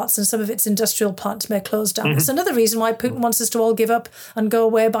get the parts, and some of its industrial plants may close down. It's another reason why Putin wants us to all give up and go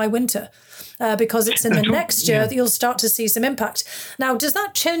away by winter. Because it's in the next year that you'll start to see some impact. Now, does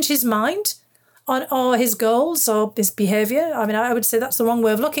that change his mind on or his goals or his behaviour? I mean, I would say that's the wrong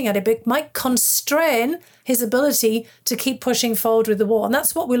way of looking at it, but it might constrain his ability to keep pushing forward with the war. And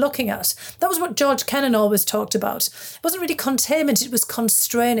that's what we're looking at. That was what George Kennan always talked about. It wasn't really containment, it was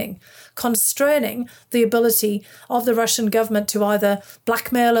constraining the ability of the Russian government to either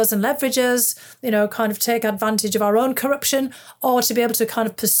blackmail us and leverage us, kind of take advantage of our own corruption, or to be able to kind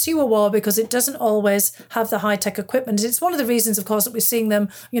of pursue a war because it doesn't always have the high-tech equipment. It's one of the reasons, of course, that we're seeing them,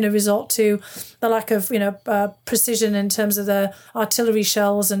 resort to the lack of, precision in terms of their artillery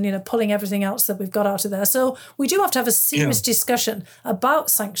shells and, pulling everything else that we've got out of there. So we do have to have a serious discussion about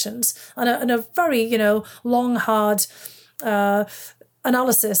sanctions and a very, long, hard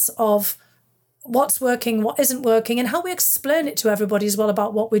analysis of what's working, what isn't working, and how we explain it to everybody as well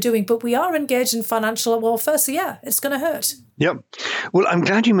about what we're doing. But we are engaged in financial warfare, so yeah, it's going to hurt. Yep. Well, I'm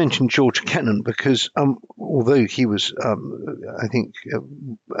glad you mentioned George Kennan because although he was, I think,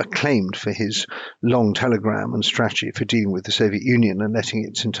 acclaimed for his long telegram and strategy for dealing with the Soviet Union and letting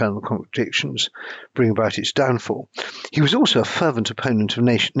its internal contradictions bring about its downfall, he was also a fervent opponent of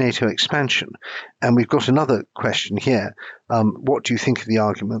NATO expansion. And we've got another question here. What do you think of the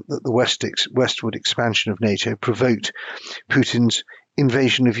argument that the westward expansion of NATO provoked Putin's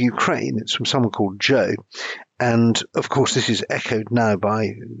invasion of Ukraine? It's from someone called Joe. And of course, this is echoed now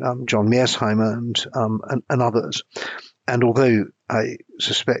by John Mearsheimer and others. And although I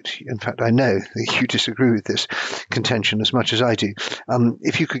suspect, in fact, I know that you disagree with this contention as much as I do,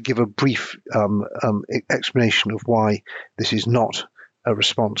 if you could give a brief explanation of why this is not a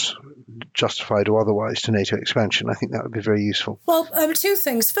response, justified or otherwise, to NATO expansion, I think that would be very useful. Well, two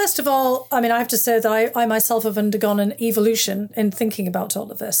things. First of all, I mean, I have to say that I myself have undergone an evolution in thinking about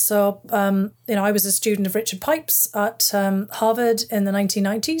all of this. So, I was a student of Richard Pipes at Harvard in the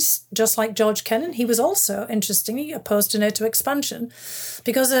 1990s. Just like George Kennan, he was also, interestingly, opposed to NATO expansion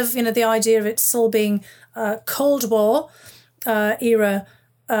because of, the idea of it still being Cold War era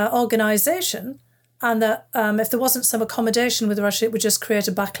organisation. And that if there wasn't some accommodation with Russia, it would just create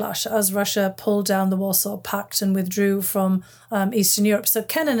a backlash as Russia pulled down the Warsaw Pact and withdrew from Eastern Europe. So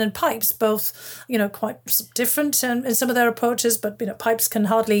Kennan and Pipes, both, quite different in some of their approaches, but, Pipes can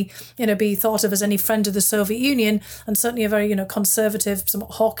hardly, be thought of as any friend of the Soviet Union, and certainly a very, conservative,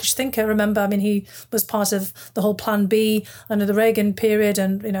 somewhat hawkish thinker. Remember, I mean, he was part of the whole Plan B under the Reagan period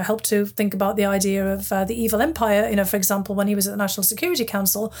and, helped to think about the idea of the evil empire, for example, when he was at the National Security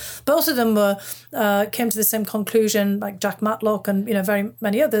Council. Both of them were came to the same conclusion, like Jack Matlock and very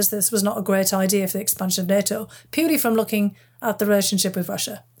many others. This was not a great idea for the expansion of NATO, purely from looking at the relationship with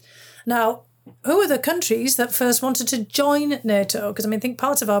Russia. Now, who are the countries that first wanted to join NATO? Because I think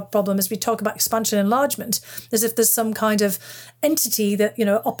part of our problem as we talk about expansion and enlargement is if there's some kind of entity that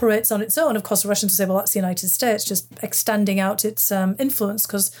operates on its own. Of course, the Russians say, well, that's the United States, just extending out its influence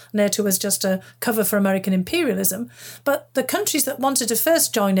because NATO was just a cover for American imperialism. But the countries that wanted to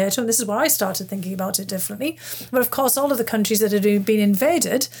first join NATO, and this is where I started thinking about it differently, were of course all of the countries that had been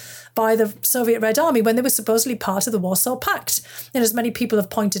invaded by the Soviet Red Army when they were supposedly part of the Warsaw Pact. And as many people have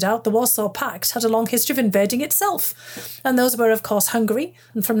pointed out, the Warsaw Pact had a long history of invading itself. And those were, of course, Hungary,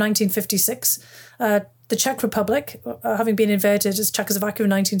 and from 1956 the Czech Republic, having been invaded as Czechoslovakia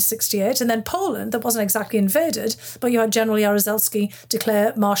in 1968, and then Poland, that wasn't exactly invaded, but you had General Jaruzelski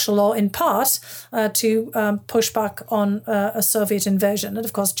declare martial law in part to push back on a Soviet invasion. And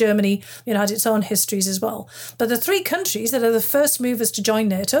of course, Germany had its own histories as well. But the three countries that are the first movers to join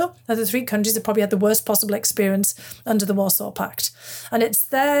NATO are the three countries that probably had the worst possible experience under the Warsaw Pact. And it's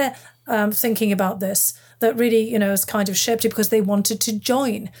their thinking about this that really, has kind of shaped it, because they wanted to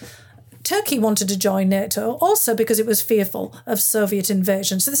join. Turkey wanted to join NATO also because it was fearful of Soviet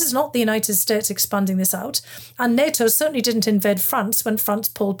invasion. So this is not the United States expanding this out. And NATO certainly didn't invade France when France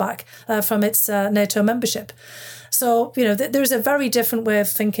pulled back from its NATO membership. So, there's a very different way of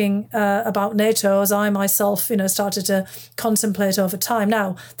thinking about NATO, as I myself, started to contemplate over time.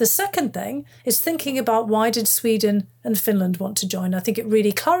 Now, the second thing is thinking about, why did Sweden and Finland want to join? I think it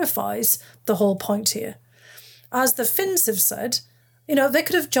really clarifies the whole point here. As the Finns have said, they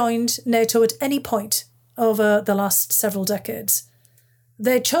could have joined NATO at any point over the last several decades.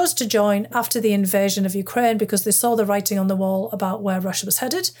 They chose to join after the invasion of Ukraine because they saw the writing on the wall about where Russia was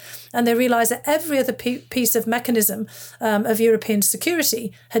headed, and they realised that every other piece of mechanism of European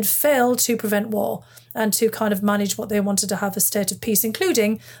security had failed to prevent war and to kind of manage what they wanted to have, a state of peace,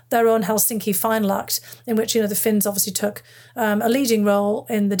 including their own Helsinki Final Act, in which the Finns obviously took a leading role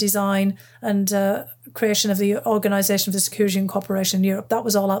in the design and creation of the Organisation for Security and Cooperation in Europe. That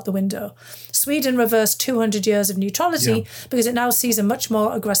was all out the window. Sweden reversed 200 years of neutrality because it now sees a much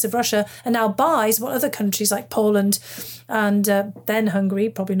more aggressive Russia and now buys what other countries like Poland and then Hungary,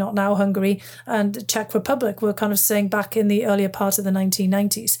 probably not now Hungary, and the Czech Republic were kind of saying back in the earlier part of the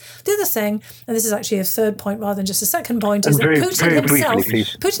 1990s. The other thing, and this is actually a third point rather than just a second point, is that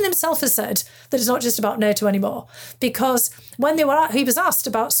Putin himself has said that it's not just about NATO anymore, because when he was asked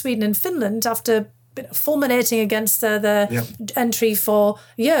about Sweden and Finland after fulminating against their entry for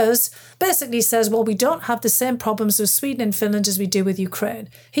years, basically says, well, we don't have the same problems with Sweden and Finland as we do with Ukraine.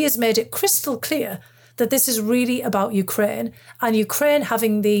 He has made it crystal clear that this is really about Ukraine, and Ukraine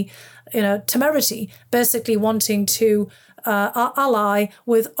having the temerity, basically wanting to ally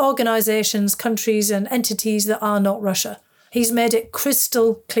with organisations, countries and entities that are not Russia. He's made it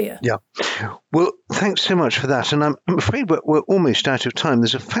crystal clear. Yeah. Well, thanks so much for that. And I'm afraid we're almost out of time.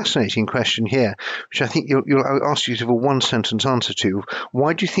 There's a fascinating question here, which I think I'll ask you to give a one-sentence answer to.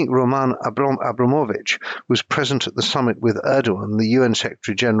 Why do you think Roman Abramovich was present at the summit with Erdogan, the UN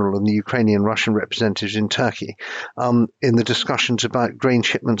Secretary General, and the Ukrainian-Russian representatives in Turkey, in the discussions about grain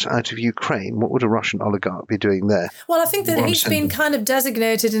shipments out of Ukraine? What would a Russian oligarch be doing there? Well, I think that he's been kind of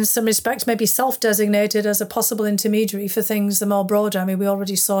designated in some respects, maybe self-designated as a possible intermediary for things the more broader. I mean, we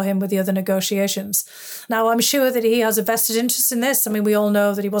already saw him with the other negotiations. Now, I'm sure that he has a vested interest in this. I mean, we all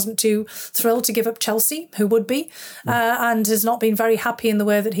know that he wasn't too thrilled to give up Chelsea, who would be, and has not been very happy in the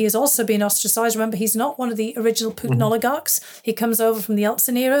way that he has also been ostracised. Remember, he's not one of the original Putin oligarchs. He comes over from the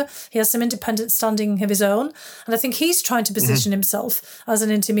Yeltsin era. He has some independent standing of his own. And I think he's trying to position himself as an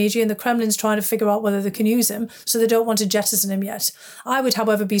intermediary, and the Kremlin's trying to figure out whether they can use him, so they don't want to jettison him yet. I would,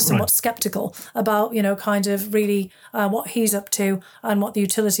 however, be somewhat sceptical about, kind of really what he's up to and what the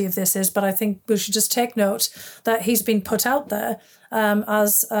utility of this is. But I think we should just take note that he's been put out there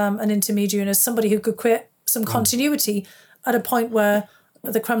as an intermediary and as somebody who could create some continuity at a point where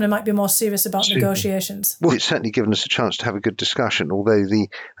the Kremlin might be more serious about negotiations. Well, it's certainly given us a chance to have a good discussion, although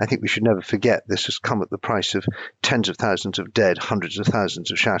I think we should never forget this has come at the price of tens of thousands of dead, hundreds of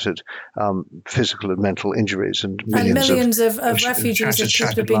thousands of shattered physical and mental injuries, and millions of refugees and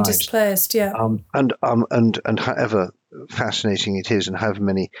people have been displaced. Yeah, and however fascinating it is and however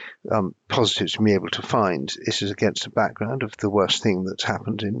many positives we may be able to find, this is against a background of the worst thing that's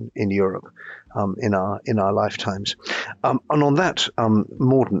happened in Europe in our lifetimes. And on that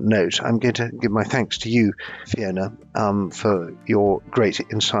mordant note, I'm going to give my thanks to you, Fiona, for your great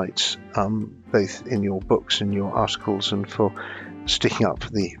insights, both in your books and your articles, and for sticking up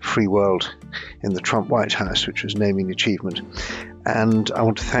for the free world in the Trump White House, which was naming achievement. And I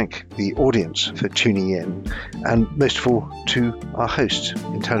want to thank the audience for tuning in, and most of all to our host,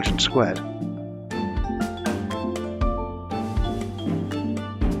 Intelligence Squared.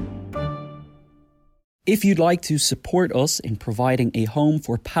 If you'd like to support us in providing a home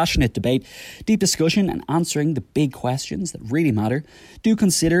for passionate debate, deep discussion and answering the big questions that really matter, do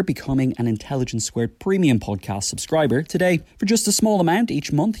consider becoming an Intelligence Squared Premium Podcast subscriber today. For just a small amount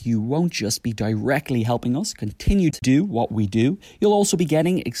each month, you won't just be directly helping us continue to do what we do, you'll also be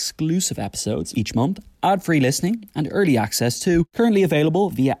getting exclusive episodes each month, ad-free listening and early access too. Currently available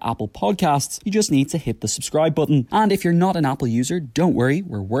via Apple Podcasts. You just need to hit the subscribe button. And if you're not an Apple user, don't worry,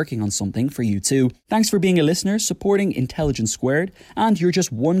 we're working on something for you too. Thanks for being a listener, supporting Intelligence Squared, and you're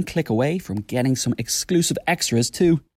just one click away from getting some exclusive extras too.